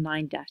Drill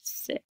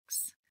 9-6.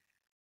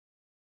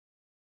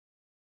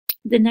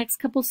 The next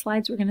couple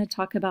slides, we're going to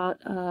talk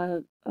about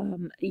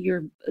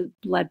your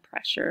blood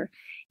pressure.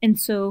 And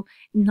so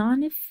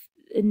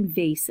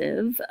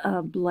non-invasive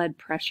blood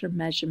pressure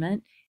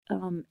measurement,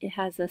 it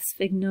has a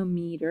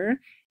sphygmometer,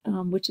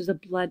 which is a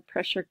blood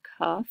pressure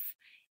cuff,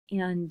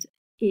 and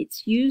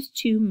it's used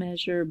to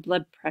measure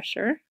blood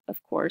pressure,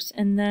 of course,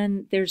 and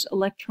then there's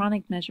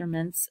electronic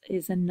measurements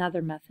is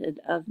another method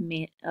of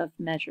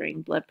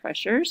measuring blood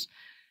pressures.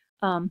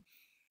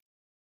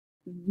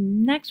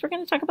 Next, we're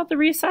going to talk about the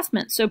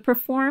reassessment. So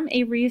perform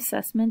a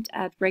reassessment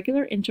at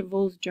regular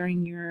intervals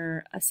during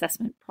your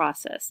assessment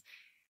process.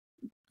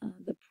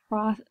 The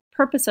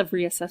purpose of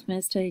reassessment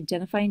is to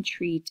identify and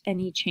treat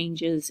any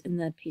changes in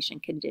the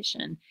patient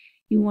condition.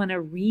 You want to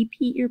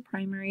repeat your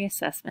primary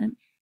assessment,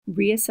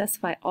 reassess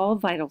all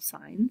vital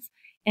signs,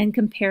 and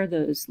compare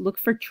those. Look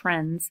for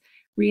trends,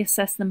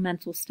 reassess the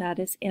mental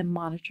status, and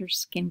monitor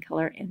skin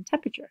color and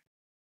temperature.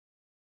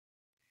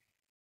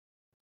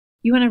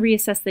 You want to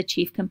reassess the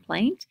chief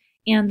complaint,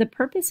 and the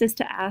purpose is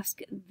to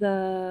ask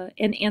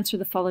and answer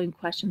the following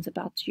questions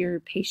about your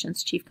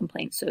patient's chief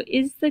complaint. So,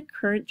 is the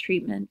current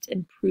treatment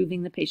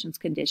improving the patient's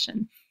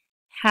condition?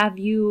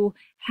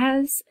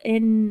 Has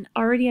an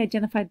already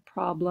identified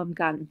problem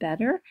gotten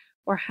better,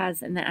 or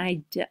has an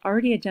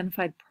already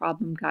identified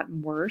problem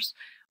gotten worse?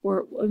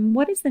 Or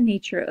what is the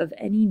nature of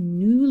any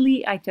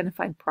newly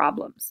identified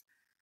problems?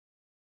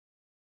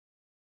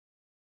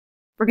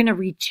 We're going to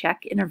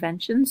recheck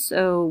interventions,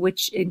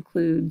 which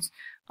includes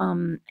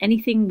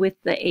anything with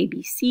the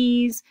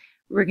ABCs.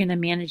 We're going to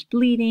manage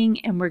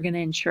bleeding, and we're going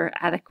to ensure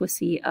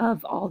adequacy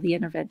of all the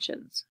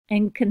interventions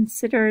and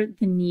consider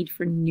the need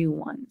for new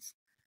ones.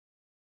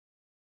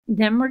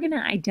 Then we're going to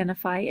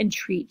identify and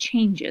treat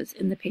changes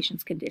in the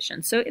patient's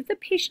condition. So if the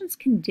patient's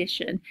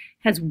condition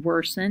has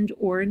worsened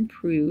or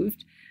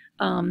improved,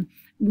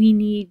 we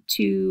need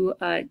to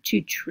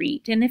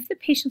treat. And if the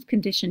patient's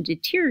condition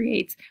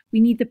deteriorates, we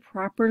need to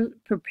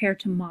prepare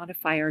to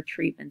modify our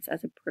treatments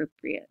as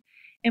appropriate.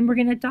 And we're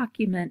going to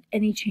document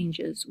any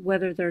changes,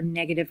 whether they're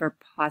negative or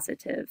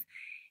positive.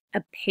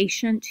 A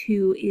patient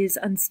who is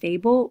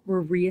unstable,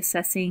 we're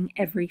reassessing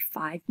every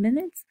 5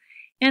 minutes.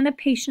 And a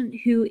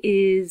patient who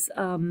is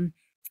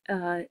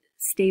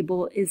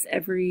stable is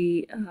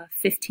every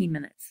 15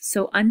 minutes.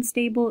 So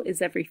unstable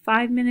is every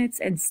 5 minutes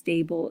and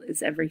stable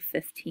is every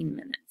 15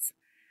 minutes.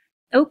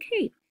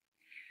 Okay,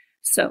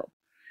 so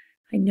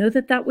I know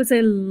that was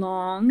a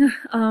long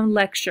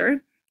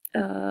lecture,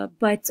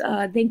 but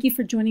thank you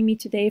for joining me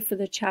today for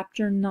the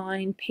Chapter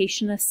 9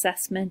 Patient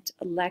Assessment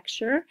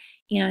lecture.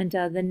 And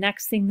the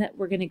next thing that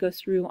we're going to go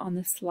through on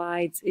the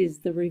slides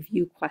is the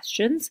review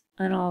questions,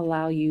 and I'll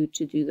allow you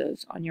to do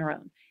those on your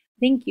own.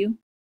 Thank you.